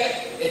jẹ́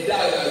ẹ̀dá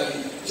àgbàlè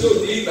tí ò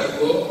ní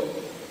ìgbàgbọ́.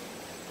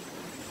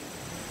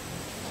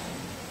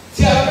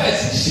 Tí a bá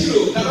sí ṣírò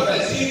tá a bá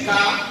sí ka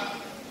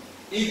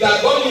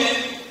ìgbàgbọ́ yẹn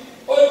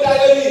ó dá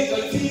lórí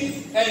nǹkan tí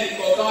ẹnì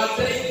kọ̀ọ̀kan wá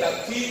tẹ́ ìgbà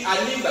tí a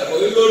ní ìgbàgbọ́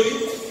lórí.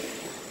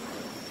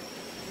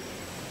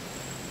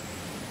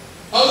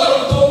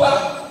 Ọlọ́run tó wà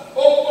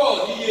ó pọ̀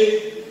níye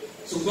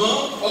ṣùgbọ́n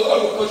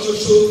Ọlọ́run kan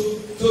ṣoṣo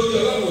tó ní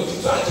Ọlọ́run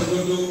òtítọ́ àti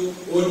òdodo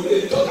òde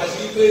tọ́ka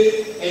sí pé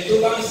ẹni tó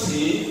bá ń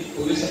sìn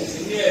òrìṣàṣì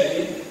ní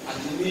ẹ̀mí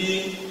àti ní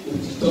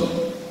òtítọ́.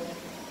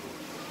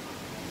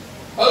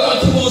 Ọlọ́run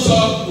tí mo sọ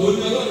òun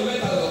ni Ọlọ́run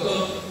mẹ́ta lọ́kàn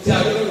tí a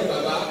lọ́rùn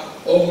bàbá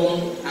ọmọ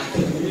àti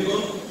ẹ̀mí mímọ́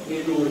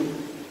nínú rẹ̀.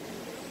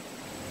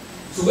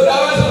 Ṣùgbọ́n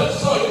táwa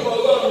sọ̀rọ̀ nípa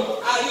Ọlọ́run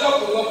a rí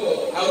ọ̀pọ̀lọpọ̀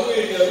àwọn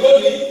èèyàn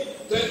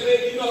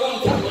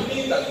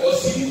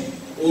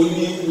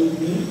òní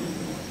Ògún.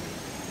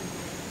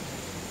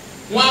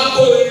 Wọ́n á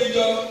kó erin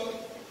jọ,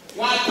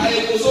 wọ́n á ta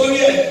epo sórí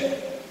ẹ̀,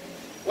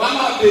 wọ́n á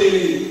máa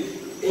béèrè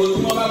ohun tí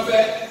wọ́n bá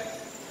fẹ́,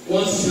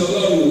 wọ́n sin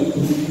Ọlọ́run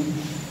Ògún.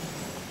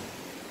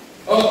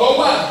 Ọ̀pọ̀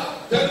wà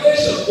tẹ́gbẹ́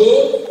Ṣàngó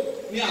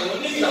ni àwọn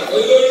onígbàgbọ́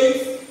lórí,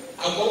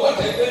 àpọ̀ wà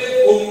tẹ́gbẹ́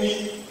omi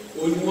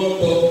òní wọ́n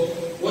bọ,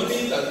 wọ́n ní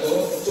ìgbàgbọ́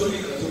sórí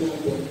ìkan tí wọ́n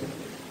bọ.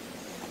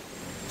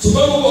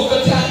 Ṣùgbọ́n gbogbo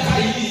nǹkan tí a kà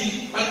yìí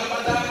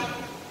pátápátá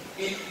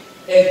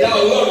ẹ̀dá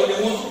Ọlọ́run ni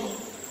wọ́n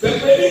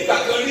tẹ́gbẹ́ ní ìgbà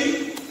kan rí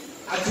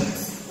àti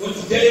wọ́n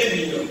ti jẹ́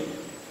ènìyàn.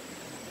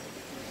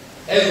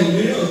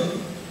 Ẹlòmíràn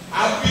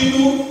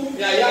abínú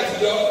ní ayé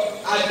àtijọ́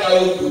ada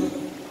odò.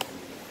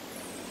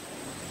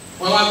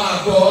 Wọ́n wá máa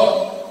bọ̀ ọ́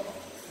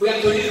bóyá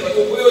torí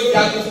ìrọ̀tò bóyá ó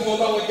jagun fún wọn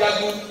bá wọn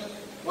jagun.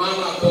 Wọ́n á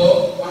máa bọ̀ ọ́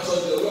wọ́n á sọ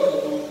ọdún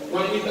Ọlọ́run wọn,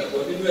 wọ́n á ní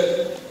ìgbàgbọ́ nínú ẹ̀,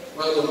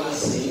 wọ́n á lọ máa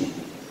sìn ín.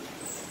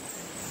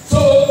 So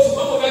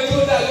ṣùgbọ́n mo fẹ́ kí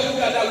ó dá lórí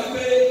dáadáa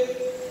wípé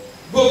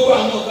gbogbo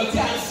àwọn nǹkan tí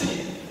a ń sìn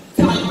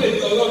tí a ń pè ní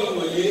Ọlọ́run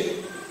wọ̀nyí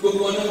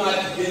gbogbo ọ̀nà máa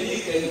dìde ní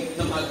ìkẹyìn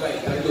náà máa gba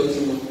ìdájọ́ tí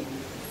wọn.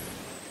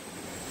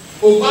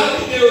 Ògùn á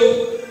dìde o,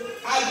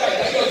 á gba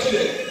ìdájọ́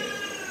tirẹ̀.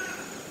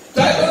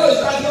 Táìpẹ́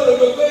ìsájú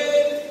òdodo pé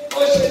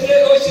ó ṣe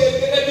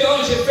gẹ́gẹ́ bí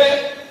ọ̀hún ṣe fẹ́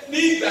ní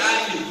ìgbà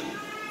ààyè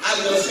á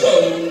lọ sí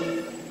ọ̀run.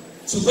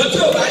 Ṣùgbọ́n tí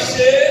ò bá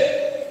ṣe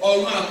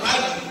ọ̀run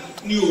àpáàdì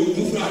ni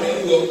Ògún fúnra rẹ̀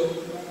ń lọ.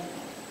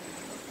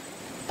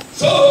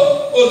 So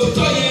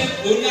òtítọ́ yẹn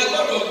òun ni a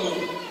gbọ́dọ̀ mọ̀.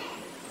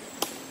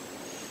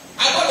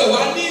 A gbọ́dọ̀ wá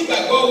ní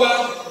ìgbàgbọ́ wa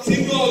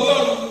sínú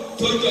Ọlọ́run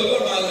tó jẹ́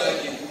Ọlọ́run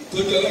alààyè, tó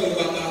jẹ́ Ọlọ́run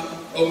Bàbá,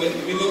 Ọmọ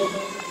Ẹ̀mí Mímọ́.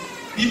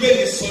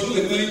 Bíbélì sọ ní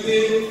ìwé pé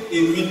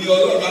èmi ni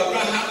Ọlọ́run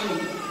Ábúráhámù,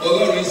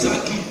 Ọlọ́run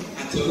Ísákì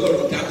àti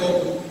Ọlọ́run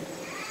Jákọ́bù.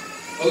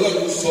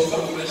 Ọlọ́run sọ fún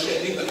àwọn ẹṣẹ́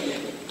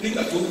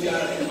nígbà tó fi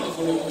ara rẹ̀ hàn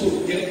fún wọn tó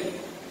jẹ́.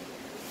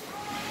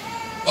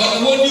 Ọ̀nà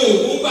wo ni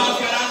Ògún bá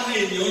fi ara hàn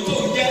ènìyàn tó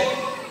jẹ́?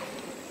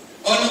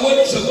 Ọ̀nà wo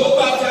ni Ṣàngó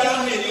bá fi ara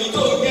hàn ènìyàn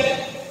tó jẹ́?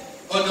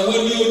 Ọ̀nà wo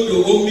ni odò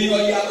omi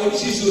Ọya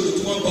oríṣiríṣi odò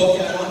tí wọ́n bọ́ fi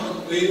ara hàn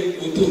pé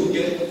o tó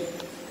jẹ́?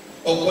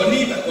 Ọ̀pọ̀ ní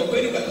ìgbàgbọ́ pé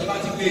nígbà tó bá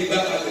ti gbé igbá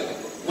kalẹ̀,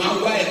 wọ́n á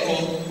wá ẹ̀kọ́,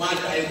 wọ́n á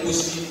da epo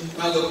sí,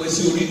 wọ́n á lọ pé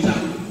sí oríta,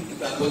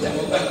 ìgbàgbọ́ tí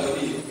àwọn gbàgbọ́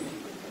nìyẹn.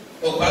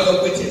 Ọ̀pọ̀ á lọ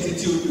pé títí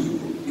tí odò,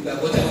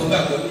 ìgbàgbọ́ tí àwọn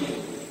gbàgbọ́ nìyẹn.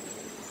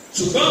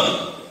 Ṣùgbọ́n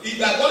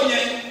ìgbàgbọ́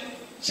yẹn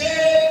ṣé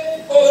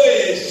ó lè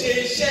ṣe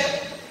iṣẹ́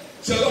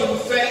tí Ọlọ́run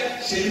fẹ́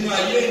ṣe nínú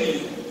ayé ènìyàn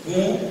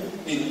fún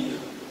ènìyàn?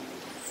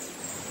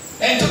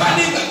 Ẹni tó bá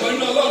ní ìgbàgbọ́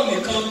nínú Ọlọ́run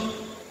nìkan,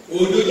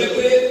 òdo jẹ́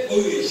pé ó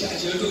lè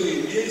ṣàṣeyọrí tó lè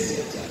rí èsì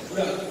àti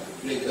àdúrà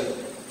rẹ̀ gbà.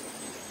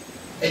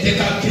 Ẹ jẹ́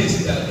ká kíyèsí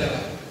dáadáa.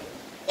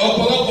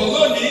 Ọ̀pọ̀lọpọ̀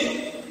lónìí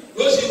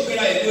ló ṣe ń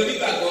pera ìlú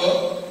onígbàgbọ́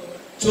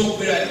tó ń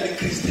pera ìlú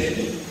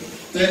Kristẹni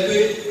tó yẹ pé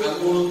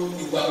àwọn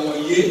ìwà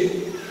wọ̀nyí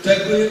tó yẹ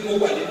pé ó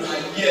wà nínú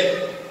ayé ẹ̀.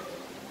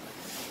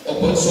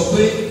 Ọ̀pọ̀ sọ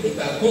pé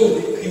ìgbàgbọ́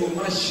òní kí o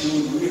má ṣe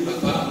olùrí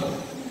bàbá wọn.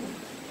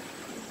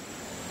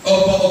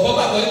 Ọ̀pọ̀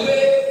gbàgbọ́ pé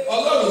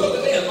Ọlọ́run sọ pé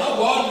èèyàn má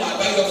wọ ọ̀nà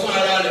àbáyọ fún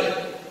ara rẹ̀.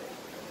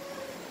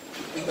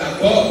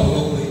 Ìgbàgbọ́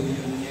ọ̀pọ̀lọpọ̀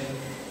ènìyàn yẹn.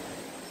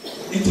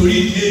 Nítorí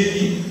ìdí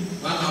èyí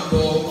máa máa bọ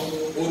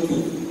odò,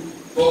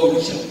 bọ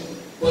òrìṣà,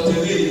 bọ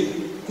tẹ̀lé,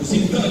 kò sí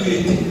tán lè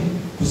tẹ̀,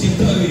 kò sí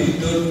tán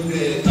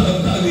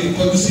lè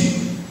kọjú sí,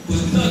 kò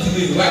sí tán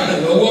lè wá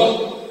ìrànlọ́wọ́.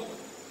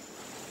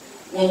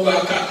 Wọ́n wá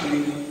káàkiri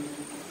ni.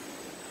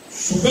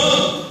 Ṣùgbọ́n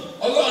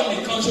Ọlọ́run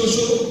nìkan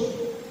ṣoṣo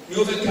ni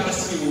ó fẹ́ ká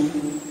sí o.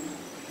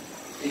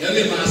 Èèyàn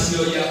lè máa sin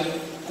Ọya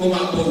kó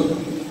máa bọ òun.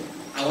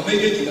 Àwọn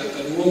méjèèjì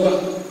làkàn ni wọ́n wà.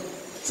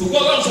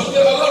 Ṣùgbọ́n Ọlọ́run sọ pé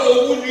Ọlọ́run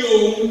owú ni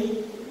òun.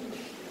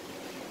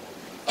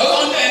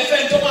 Ọlọ́run náà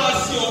fẹ́ tó máa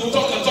sin òun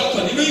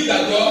tọkàntọkàn nínú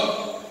ìgbàgbọ́.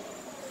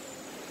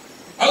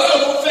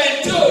 Ọlọ́run fẹ́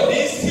tí ò ní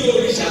sí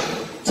òrìṣà,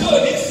 tí ò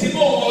ní sí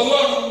mọ́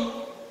Ọlọ́run.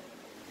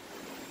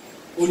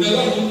 Òun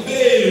Ọlọ́run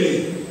béèrè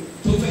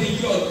tó fẹ́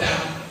yọ̀ọ̀dá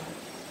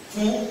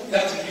fún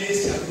láti rí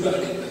èsì àdúrà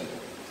rẹ̀ gbà.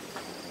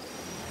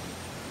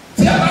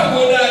 Tí a bá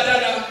wo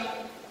dáradára,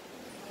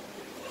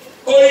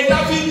 orin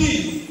Dáfídì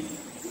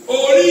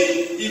orí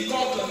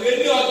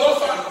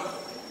ìkọkànlélọ́gọ́fà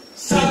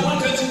Psalm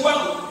 121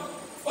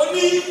 ó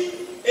ní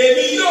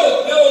èmi yóò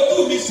gbé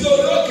ojú mi sí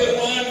olókè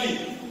wọn nì,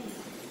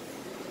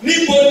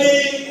 níbo ni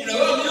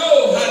ìrànlọ́wọ́ mi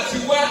yóò hà ti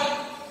wá?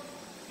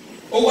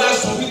 Ó wá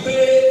sọ wípé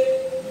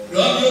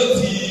ìrànlọ́wọ́ mi yóò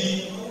ti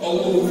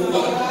ọwọ́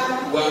Olúwa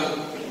wá.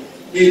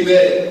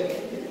 Amen.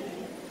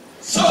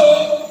 So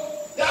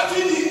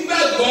Dáfídì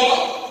gbàgbọ́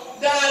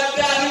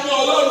dáadáa nínú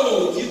Ọlọ́run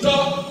òtítọ́.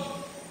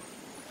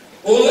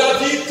 Òun la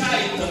fi ka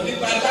ìtàn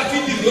nípa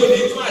Dáfídì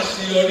lónìí fún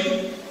àṣeyọrí.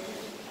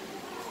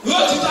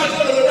 Lóòtítọ́ àti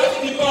ọ̀rọ̀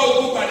Dáfídì bá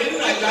ogun pàdé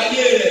nínú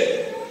àgbáyé rẹ̀.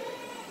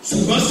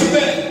 Ṣùgbọ́n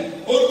síbẹ̀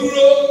ó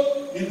dúró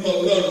nínú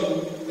Ọlọ́run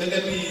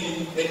gẹ́gẹ́ bí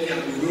ẹni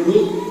àmì òróró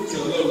tí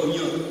Ọlọ́run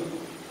yàn.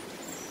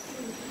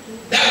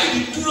 Dáfídì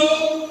dúró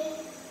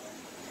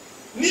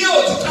ní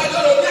òtítọ́ àti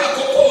ọ̀rọ̀ ní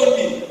àkókò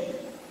òní.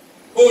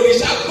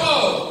 Òrìṣà pọ̀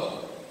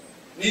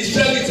ní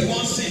Ísírẹ́lì tí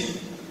wọ́n ń sìn.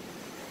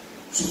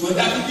 Ṣùgbọ́n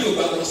Dáfídì ò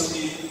bá wọn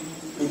sí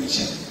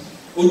òrìṣà.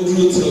 Ó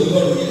dúró ti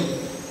Ọlọ́run yẹn,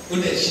 ó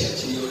lè ṣe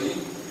àṣeyọrí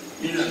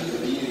nínú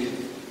àgbáyé rẹ̀.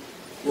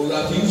 Òun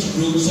àfi ń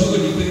dúró sọ́dọ̀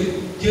ní pé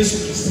Jésù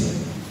Kristi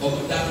ọmọ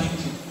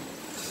Dáfídì.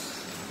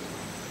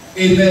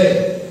 Amen.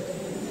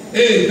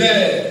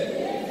 Amen.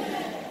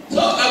 So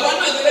àwa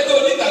náà gẹ́gẹ́ bí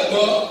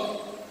onígbàgbọ́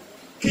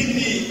kí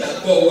ni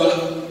ìgbàgbọ́ wa?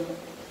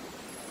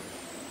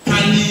 Ta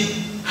ni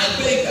a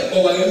gbé ìgbàgbọ́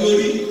wa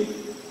lórí?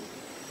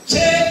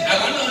 Ṣé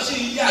àwa náà sì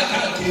ń yà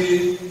káàkiri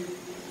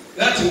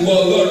láti wọ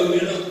Ọlọ́run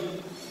mìíràn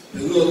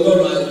pẹ̀lú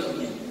Ọlọ́run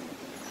àgbègbè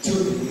tí ó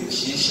lè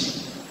ṣeé ṣe?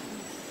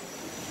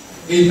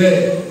 Amen.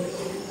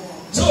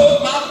 So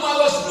màá mú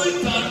àwọn sínú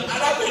ìtàn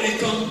arábìnrin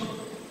kan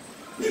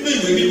nínú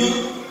ìwé mímọ́.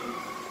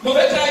 Mo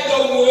fẹ́ ká jọ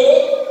wo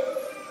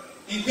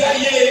ìgbé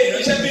ayé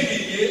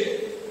ìránṣẹ́bìnrin yìí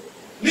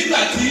nígbà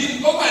tí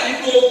ó wà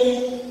nínú ogun,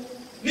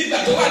 nígbà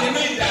tó wà nínú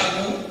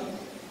ìdààmú.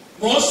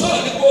 Mò ń sọ̀rọ̀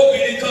nípa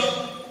obìnrin kan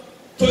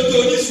tó jẹ́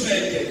onísun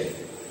ẹ̀jẹ̀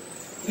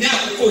ní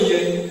àkókò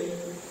yẹn.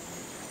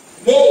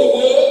 Mo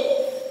wò ó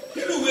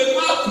nínú ìwé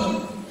Máàkù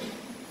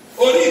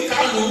orí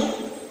ìkarùn-ún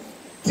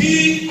tí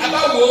a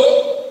bá wò ó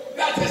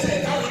láti ẹsẹ̀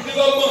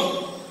ìkarùndínlọ́gbọ̀n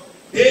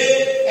dé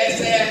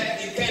ẹsẹ̀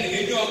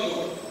ìkẹrìnlélọ́gbọ̀n.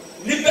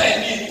 Níbẹ̀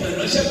ni ìtàn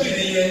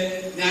ìránṣẹ́bìnrin yẹn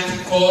ni a ti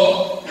kọ́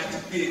láti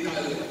gbé e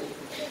kalẹ̀.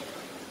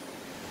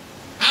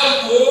 A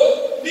wò ó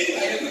ní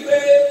ìgbà yẹn wípé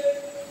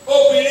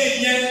obìnrin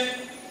yẹn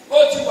ó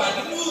ti wà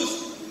nínú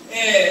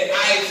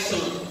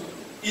àìsàn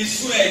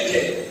ìsun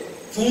ẹ̀jẹ̀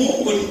fún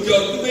odidi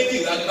ọdún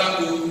méjìlá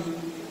gbáko.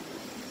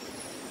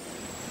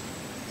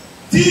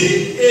 Tí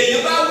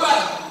èèyàn bá wà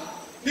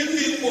nínú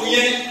ipò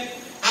yẹn,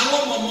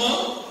 àwọn mọ̀mọ́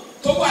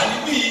tó wà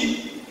níbí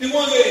ni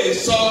wọ́n lè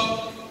sọ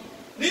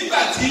nígbà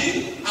tí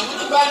àwọn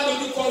náà bá ń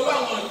dojúkọ lọ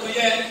àwọn nǹkan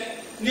yẹn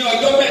ní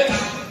ọjọ́ mẹ́ta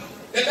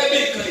gẹ́gẹ́ bí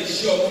nǹkan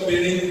ìṣe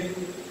ọmọbìnrin,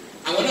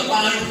 àwọn náà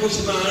máa ń rí bó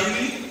ṣe máa ń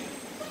rí.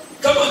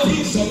 Kọ́mọ̀ tí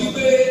ì sọ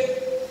wípé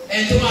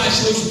ẹni tó máa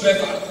ṣe oṣù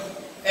mẹ́fà,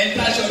 ẹni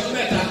tó aṣọ ọdún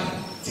mẹ́ta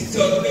títí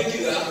ọdún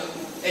méjìlá,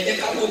 ẹ jẹ́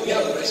ká wò bí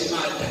àwòrán ṣe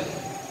máa dà.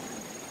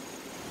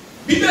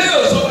 Bíbélì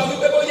yóò sọ wá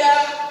wípé bóyá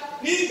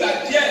ní ìgbà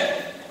díẹ̀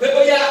pé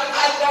bóyá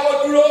á dáwọ́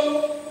dúró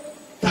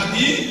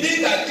tàbí ní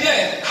ìgbà díẹ̀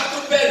á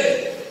tún bẹ̀rẹ̀.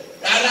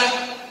 Rárá,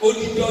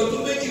 odidi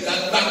ọdún méjìlá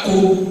gbáko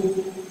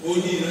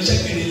òní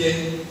ìránṣẹ́bìnrin yẹn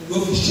ló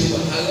fi ṣe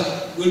wàhálà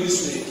lórí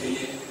ìsun ẹ̀jẹ̀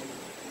yẹn.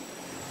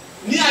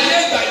 Ní ayé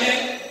ìgbà yẹn,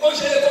 ó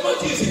ṣe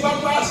kọ́mọ́tì sí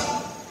pampers,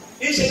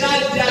 ìṣe náà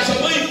di aṣọ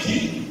mọ́ ìdí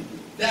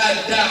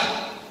dáadáa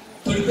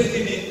torí pé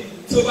kíni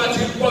tí ó bá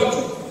ti pọ̀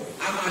jù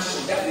á máa ṣe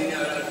jáde ní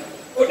ara rẹ̀.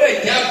 Ó dẹ̀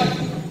jẹ́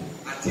àbùkù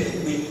àti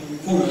ẹ̀gbin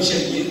fún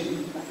ìránṣẹ́ yẹn.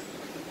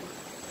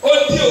 Ó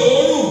di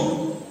òórùn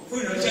fún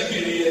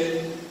ìránṣẹ́bìnrin yẹn.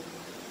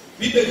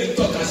 Bíbélì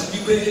tọ́ka sí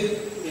wípé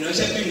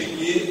ìránṣẹ́bìnrin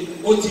yìí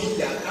ó ti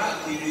yà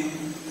káàkiri,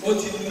 ó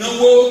ti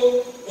náwó,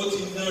 ó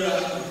ti nára.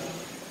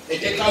 Ẹ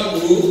jẹ́ ká wò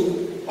ó.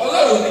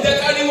 Ọlọ́run ní jẹ́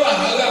ká rí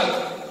wàhálà.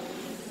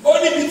 Ó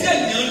níbi tí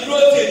ènìyàn dúró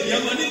ti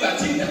ènìyàn mọ nígbà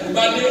tí ìdààmú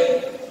bá dé.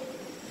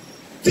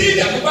 Tí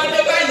ìdààmú bá dé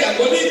bá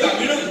ìyàwó ní ìgbà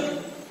mìíràn,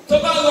 tó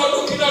bá lọ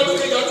ọdún kìíní, ọdún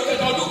kejì, ọdún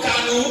kẹta, ọdún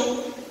karùn-ún,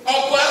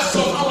 ọkọ á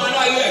sọ fáwọn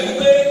ará ilé ẹ̀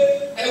wípé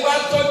ẹ wá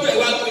tọ́jú ẹ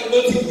wá pé ó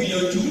ti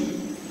gbìyànjú.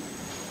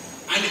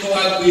 A ní kó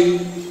wá gbé.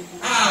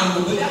 Àmọ́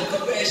bóyá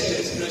àkọ́kọ́ ẹ̀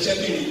ṣẹlẹ̀ sí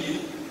ìránṣẹ́bìnrin yìí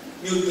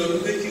ní ojú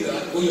ọdún méjìlá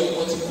ó yọ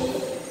ọkọ ti kọ́.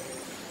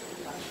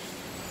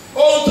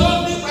 Ohun tó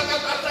ní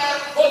pátápátá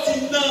ó ti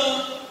ná,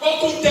 ó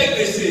tún jẹ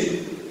gbèsè.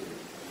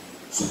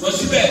 Ṣùgbọ́n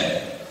síbẹ̀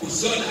kò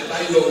sí ọ̀nà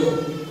àbáyọ o.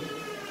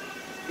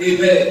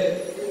 Ibẹ̀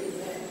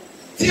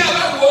tí a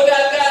bá wò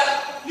dáadáa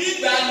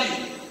nígbà ni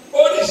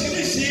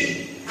oríṣiríṣi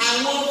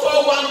àwọn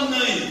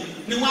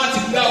 419 ni wọ́n á ti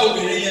gbá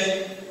obìnrin yẹn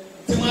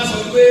tí wọ́n á sọ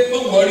pé ó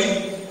wọ̀rí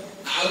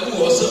àwù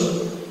ọ̀sán.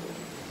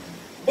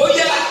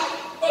 Bóyá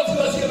ó ti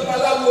lọ sí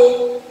babaláwo,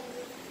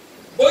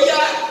 bóyá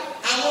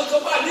àwọn tó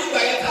bá ní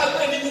ìgbà yẹn tá a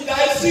pè ní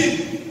judaism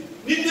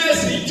nínú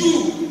ẹ̀sìn Júù,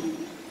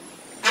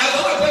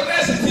 àwọn àpẹẹrẹ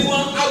ẹ̀sìn tí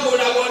wọ́n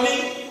awòràwọ̀ ní,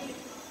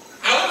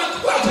 àwọn tó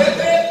wà tó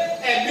ẹgbẹ́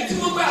ẹ̀mí tí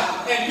wọ́n gbà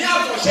ẹ̀mí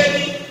àfọ̀ṣẹ́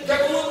ní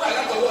kẹ́kọ̀ọ́ wọ́n gbà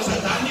látọwọ́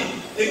Sátánì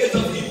ẹgbẹ́ tó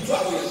fi tú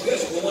àwọn èèyàn sílẹ̀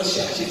ṣùgbọ́n wọ́n ṣe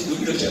àṣetì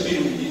lórí ọ̀ṣẹ́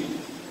mìíràn yìí.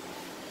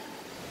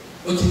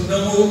 Ó ti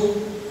náwó,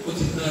 ó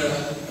ti nára,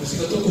 kò sí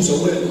kan tó kù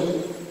sọ́wọ́ ẹ̀ lọ.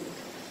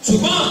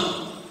 Ṣùgbọ́n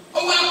ó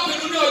wá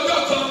pinnu ní ọjọ́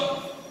kan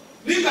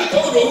nígbà tó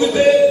rò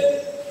wípé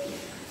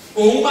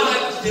òun máa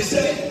dìde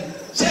sẹ́lẹ̀.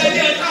 Ṣé ẹni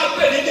ẹ̀ náà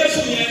pè ní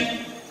Jésù yẹn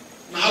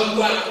máa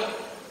wá?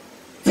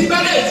 Tí bá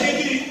lè ti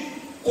rí,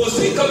 kò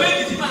sí nǹkan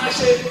méjì tí máa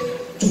ṣe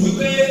jù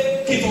wípé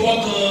kí n fọwọ́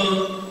kan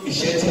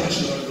ìṣẹ́ tí a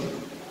ṣe ọ̀rọ̀.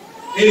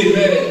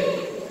 Amen.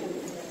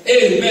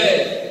 Amen.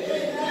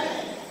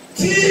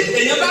 Tí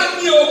èèyàn bá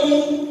ní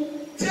ogun,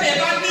 tí èèyàn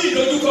bá ní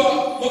ìdojúkọ,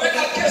 mo fẹ́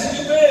ká kẹ́sì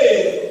wípé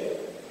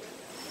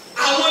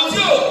àwọn tí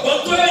ò gbọ́n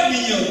tó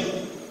ènìyàn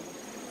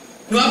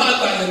ni wọ́n máa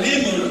gbàgbọ́ ní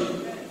ìmọ̀ràn.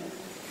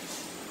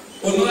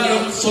 Olùwàrà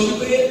sọ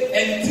wípé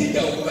ẹni tí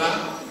ìjà ò bá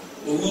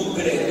òun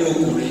bẹ̀rẹ̀ ní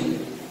ọkùnrin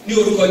ní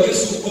orúkọ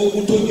Jésù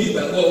ogun tó di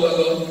ìgbàgbọ́ wa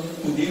lọ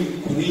kò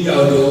ní yà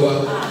ọ̀dọ̀ wa,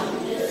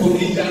 kò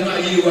ní dáná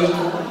ayé wa.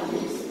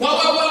 Wọ́n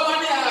wá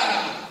ní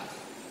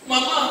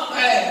màmá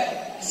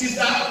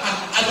sísá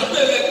àtọ́dún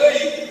ẹ̀rẹ́ pé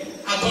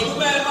àtọ́dún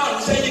mẹ́rin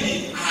márùn-ún sẹ́yìn ni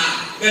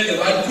bẹ́ẹ̀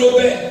wá dúró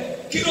bẹ́ẹ̀.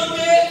 Kí ló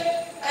dé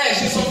ẹ̀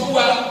ṣe sọ fún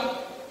wa?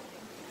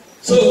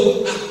 So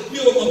mi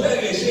ò mọ̀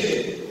bẹ́ẹ̀ lè ṣe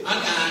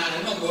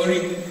náà gbọ́ rí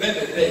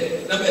bẹ́ẹ̀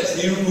lábẹ́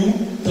sí rú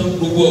tán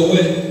gbogbo ọwọ́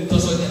ẹ̀ tán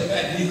sọ jẹ́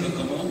láì ní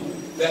kankan mọ́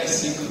láì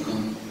sí kankan.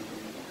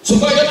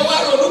 Ṣùgbọ́n ìjọba wa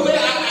ronú pé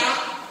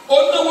ó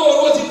náwó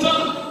owó ti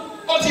tán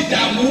ó ti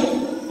dààmú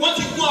wọ́n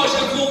ti gún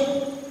ọṣẹ fún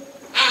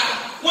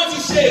wọ́n ti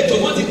ṣe ètò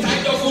wọ́n ti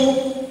kájọ fún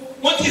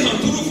wọ́n ti hàn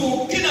dúró fún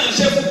kí náà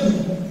ṣe fún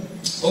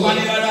kù ó wá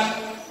ní rárá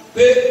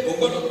pé o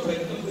gbọ́dọ̀ pẹ́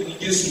tó pé ní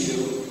Jésù yẹn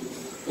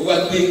o wá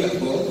gbé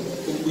ìgbàgbọ́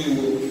o gbé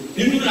wo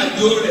nínú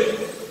àjò rẹ̀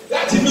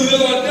láti inú ilé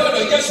wọn dé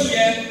ọ̀dọ̀ Jésù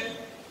yẹn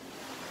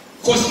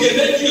kò sí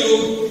eléjì o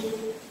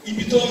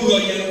ibi tó ń lọ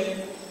yẹn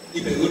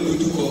ibẹ̀ ló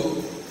dojú kọ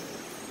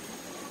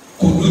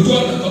kò lójú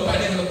ọ̀nà tó bá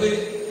dẹ́nu pé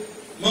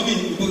mọ́mí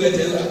ìdúgbò rẹ̀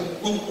tẹ̀ wá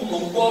mo mọ̀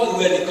ń gbọ́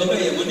ìwé nìkan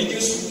bẹ́ẹ̀ yẹn mo ní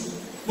Jésù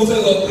mo fẹ́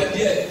lọ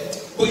pàdé ẹ̀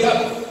bóyá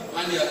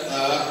wọ́n ní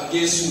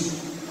Jésù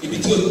ibi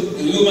tí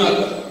èyí ó máa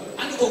gbà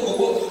á ní kò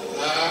gbowó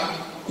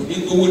kò ní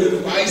gbowó rẹ̀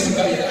wá sí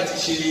báyìí láti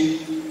ṣe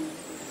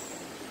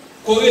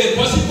kò lè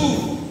pọ́sibú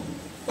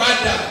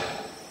padà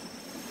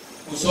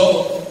kò sọ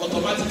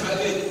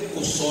automatically kò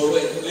sọ̀rọ̀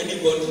ẹ̀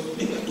anybody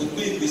nígbà tó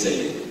gbé ìgbésẹ̀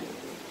yẹn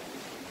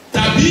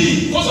tàbí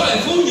kó sọ ẹ̀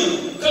fún yàn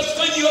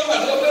kó yí ó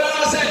gbàgbọ́ pé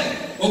rárá sẹ́ẹ̀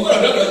o gbọ́dọ̀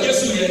lọ́dọ̀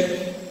Jésù yẹn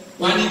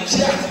wọ́n á ní tí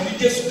àti ní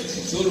Jésù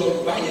Kristi tó lọ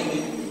báyẹn ni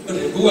ó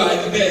lè gbówó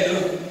àyè bẹ́ẹ̀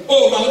náà ó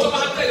àwọn tó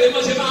máa ń tẹ̀lé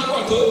mọ́ṣẹ́ máa ń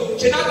pọ̀ tó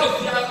ṣe náà lọ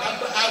fi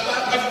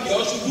àgbàfìyà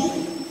ọ ṣubú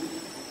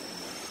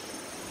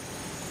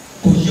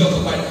kò yí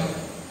ọkọ̀ padà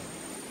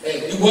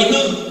ìwọ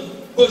náà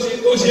bó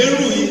ṣe ń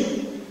rù yìí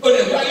ó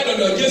lè gbọ́ ayé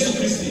lọ́dọ̀ Jésù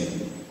Kristi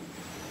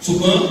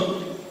ṣùgbọ́n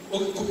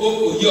ó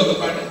yí ọkọ̀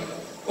padà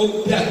ó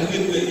bí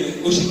àgbélébùú ẹ̀yẹ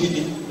ó ṣe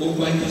kéde ó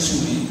wá Jésù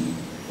rí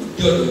ó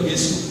dé ọ̀dọ̀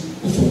Jésù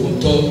ó fọwọ́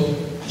tọ́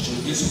aṣọ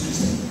Jésù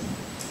Kristi.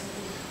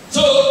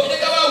 So ẹ̀jẹ̀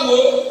ká wá wò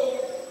ó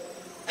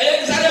ẹ̀jẹ̀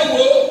kí sáré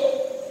wò ó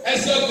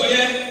ẹsẹ̀ ọgbọ̀n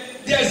yẹn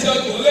dé ẹsẹ̀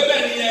ọgbọ̀n ó lé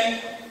mẹ́rin yẹn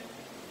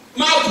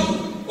Máàkù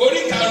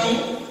orí karùn-ún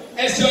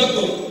ẹsẹ̀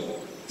ọgbọ̀n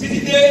títí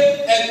dé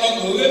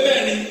ọgbọ̀n ó lé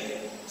mẹ́rin.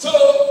 So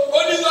ó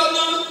ní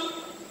lọ́nà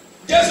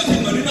Jésù ti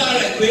mọ̀ nínú ara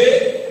rẹ̀ pé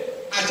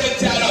àṣẹ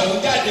ti ara òun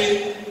jáde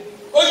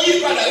ó yí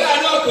padà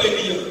láàrin ọ̀pọ̀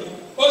ènìyàn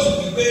ó sì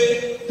wí pé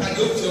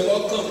tàbí ó fi ọwọ́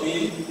kàn mí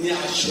ní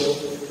aṣọ.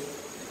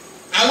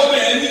 Àwọn ọmọ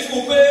yẹn ní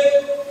fún pé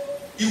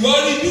ìwọ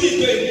rí bí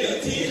ìjọ ènìyàn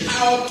ti há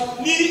ọ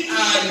ní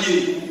ààyè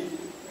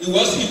ìwọ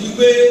sì wí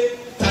pé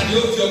tàbí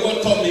ó fi ọwọ́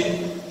tọ́ mi.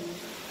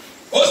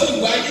 Ó sì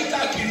wá yí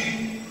káàkiri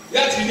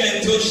láti rí ẹni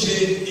tó ṣe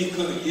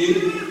nǹkan yìí.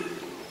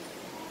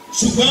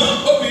 Ṣùgbọ́n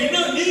obìnrin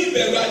náà ní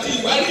ìbẹ̀rù àti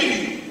ìwárìrì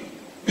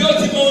bí ó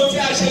ti mọ ohun tí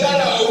a ṣe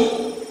lára òun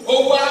ó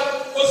wá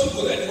ó sì kó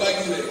rẹ̀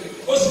níwájú rẹ̀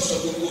ó sì sọ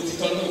gbogbo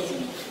òtítọ́ náà fún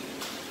un.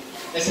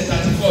 Ẹsẹ̀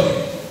 34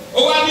 rẹ̀ ó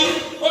wá ní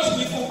ó sì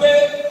wí fún pé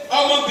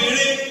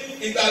ọmọbìnrin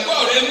ìgbàgbọ́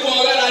rẹ̀ mú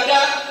ọ lára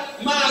dá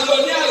máa lọ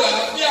ní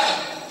àlàáfíà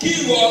kí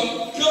ìwọ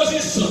kí ó sì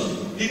sàn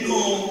nínú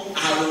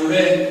àrùn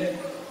rẹ̀.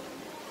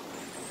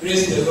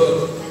 Praise the Lord.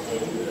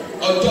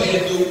 Ọjọ́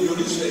yẹn tó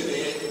lóríṣun ẹ̀gbẹ́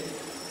yẹn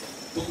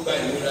tó gba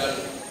ìrora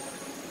rẹ̀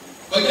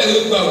ọjọ́ yẹn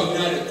ó gba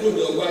òmìnira rẹ̀ kúrò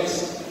ní ọwọ́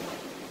àìsàn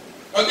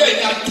ọjọ́ yẹn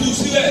á tú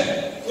sílẹ̀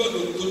kúrò ní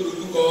tó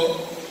dojúkọ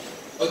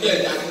ọjọ́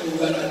yẹn á tú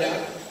lára dá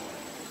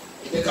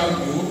ìdẹ́ka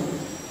wò ó.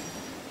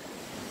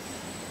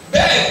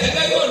 Bẹ́ẹ̀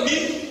gẹ́gẹ́ yóò ní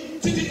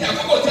títí ní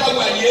àkókò tí a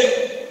wà yé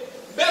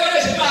bẹ́ẹ̀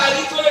wọ́n ṣe máa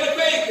rí tó lórí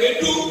pé ìpè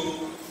dú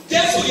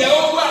Jésù yẹn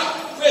ó wà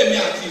fún èmi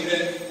àti rẹ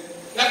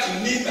láti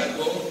ní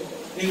ìgbàgbọ́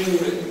nínú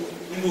rẹ̀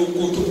nínú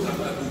oko tó kà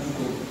máa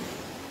dojúkọ.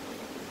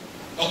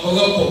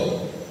 Ọ̀pọ̀lọpọ̀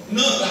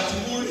náà láti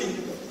mú rìn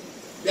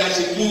bí a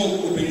ṣe mú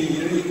obìnrin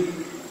yìí rìn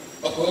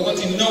ọ̀pọ̀lọpọ̀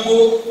ti náwó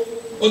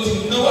ó ti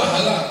ná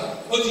wàhálà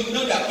ó ti ná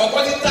dà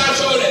ọ̀pọ̀ ti tá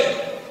aṣọ rẹ̀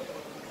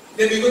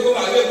débi pé kó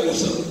máa lé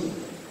ìwòsàn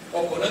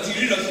ọ̀pọ̀ náà ti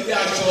rí lọ sí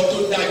aṣọ tó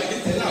da ìdí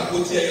tẹ́lẹ̀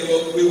àpótí ẹ̀rọ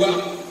gbé wá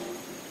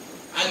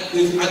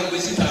agbè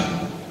síta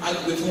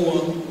agbè fún wọn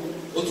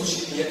ó tún ṣe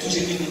ìyẹn tún ṣe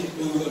kíni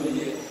lórí ọ̀nà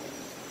yẹn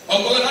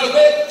ọ̀pọ̀ náà lọ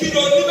pé kí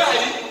ló ní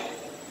báyìí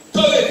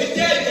tó lè fi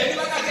jẹ́ ìjẹ́ ní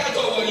wákàtí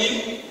àtọ̀wọ̀ yìí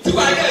tí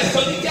wàá yẹ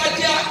ẹ̀sán ní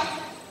kíákíá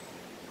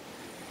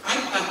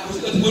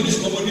mo ní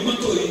sọ̀rọ̀ mo ní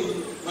mọ́tò yìí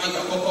máa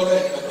gbà kọ́kọ́rọ́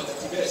ẹ̀ ọ̀pọ̀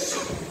títí bẹ́ẹ̀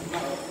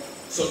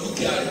sọ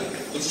dúkìá rẹ̀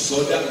o ti sọ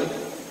ọ́ dànù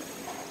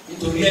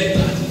nítorí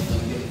ẹ̀ta àti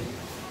ìtàn yẹn.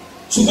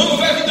 Ṣùgbọ́n mo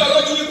fẹ́ fi dá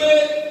ọlọ́jú wípé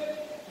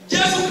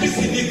Jésù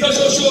Kristi nìkan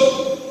ṣoṣo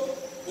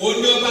òun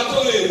ni ọba tó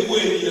lè wo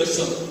ènìyàn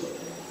sàn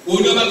òun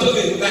ni ọba tó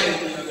lè gba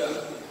ènìyàn ga.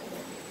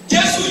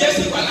 Jésù yẹn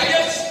sì wà láyé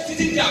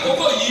títí di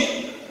àkókò yìí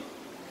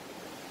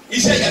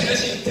iṣẹ́ ìyàtọ̀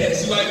sì ń tẹ̀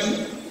síwájú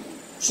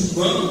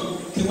ṣùgbọ́n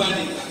kí wàá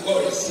ní ìgbàgbọ́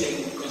rẹ̀ sí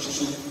ẹni kan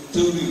ṣoṣo tó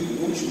rí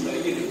ìwúwo ìṣòro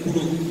ayé rẹ̀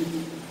kúrò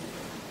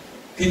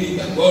kí ni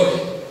ìgbàgbọ́ rẹ̀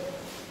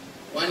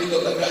wọ́n á ní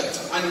gbàgbọ́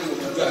á ní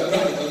ìwòmọ̀jọ́ àdúrà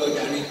nìkan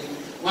lọ́jà ní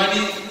wọ́n á ní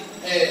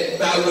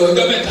gba àwẹ̀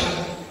ọjọ́ mẹ́ta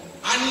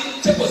á ní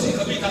tẹ́pọ̀ sí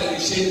nǹkan mìíràn lè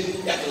ṣe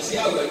yàtọ̀ sí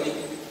àwẹ̀ ni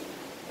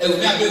ẹ̀wù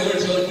ní abẹ́ ìwé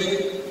ìṣòro pé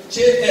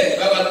ṣé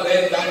bàbá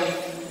ẹ̀ gbá ni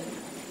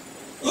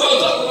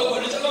lóòótọ́ ọ̀pọ̀lọpọ̀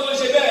ní sọ́kọ́ wọn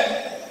ṣe bẹ́ẹ̀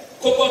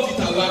kó pọ́ǹpì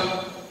tà wá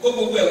kó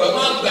gbogbo ẹ̀ wá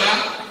wọ́n á gbà á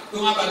pé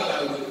wọ́n á bá gbà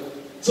wẹ̀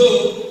tó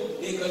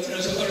nǹkan tí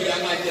wọ́n ṣe kọ́ lóya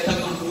máa jẹ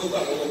táwọn fún gbogbo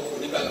àwọn ọkùnrin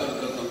nígbàgbọ́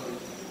kankan.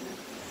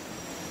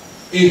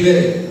 Ibẹ̀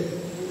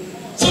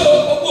tó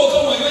gbogbo ọkọ̀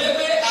wọ̀nyí wọ́n yẹ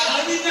pé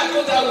àárín náà tó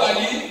ta wà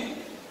ní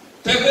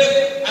pẹ́pẹ́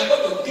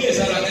agbọ́dọ̀ kíyè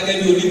sára gẹ́gẹ́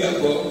bí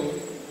onígbàgbọ́.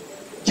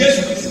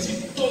 Jésù Kristi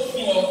tó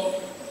fún ọ.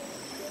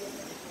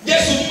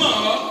 Jésù mọ̀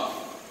ọ́.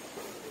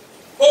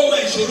 Ó mọ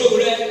ìṣòro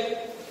rẹ.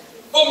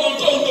 Ó mọ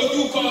tó ń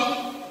dojú kọ.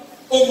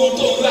 ọmọ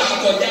tó ń là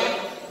kọjá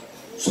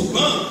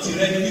ṣùgbọ́n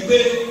tìrẹ ni wípé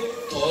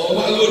tọ́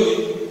wá lónìí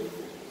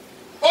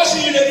ó sì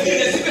ń retí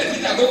rẹ síbẹ̀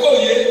títí àkókò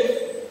yẹ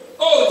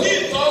ó tí ì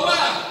tọ́ wá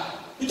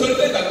nítorí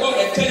pé ìgbàgbọ́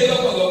rẹ kéré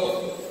lọ́pọ̀lọpọ̀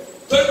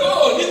torí pé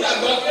ó ní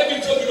ìgbàgbọ́ ẹbí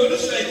tóbi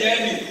lóníṣẹ́ ẹ̀jẹ̀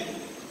ẹ̀mí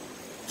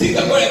tí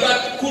ìgbàgbọ́ rẹ bá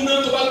kúná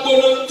tó bá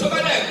gbóná tó bá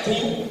dà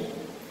kún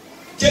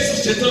Jésù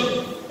ṣetán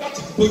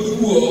láti bójú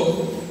wò ọ́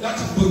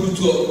láti bójú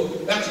tó ọ́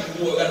láti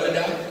mú ọ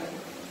dáadáa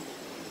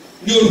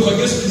ní orúkọ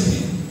Jésù Kristi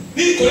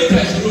ní ìkórìtà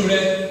ìṣòro rẹ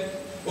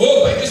ó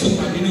bá Jésù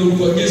pàdé ní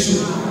orúkọ Jésù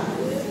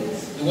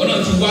ìwọ náà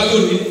ti wá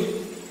lónìí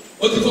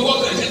ó ti fọwọ́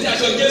kan ìṣẹ́tí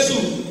aṣọ Jésù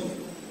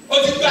ó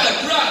ti gba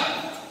àdúrà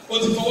ó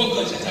ti fọwọ́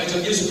kan ìṣẹ́tí aṣọ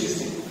Jésù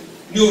Kristi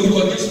ní orúkọ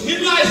Jésù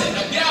nínú àìsàn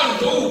tàbí àrùn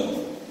tó wù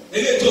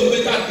eléyìí tó ń gbé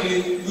káàkiri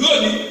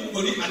lónìí ó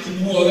ní àti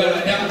mú ọ lára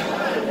dá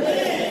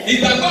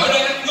ìgbàgbọ́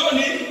rẹ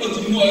lónìí ó ti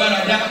mú ọ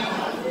lára dá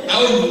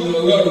àwọn ènìyàn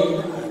ọlọ́run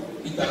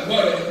ìgbàgbọ́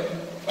rẹ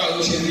báwo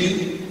ṣe rí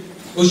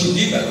o sì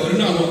ní ìgbàgbọ́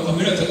nínú àwọn ọkàn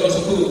mìíràn tó lọ sọ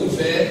pé òun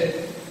fẹ́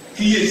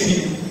kíyèsí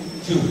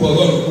fi òkú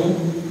ọlọ́run kú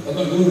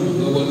ọlọ́run yóò ràn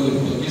lọ́wọ́ ní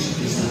orúkọ Jésù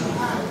Kristi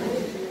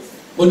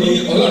mo ní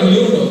ọlọ́run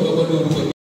yóò ràn lọ́wọ́ ní orúkọ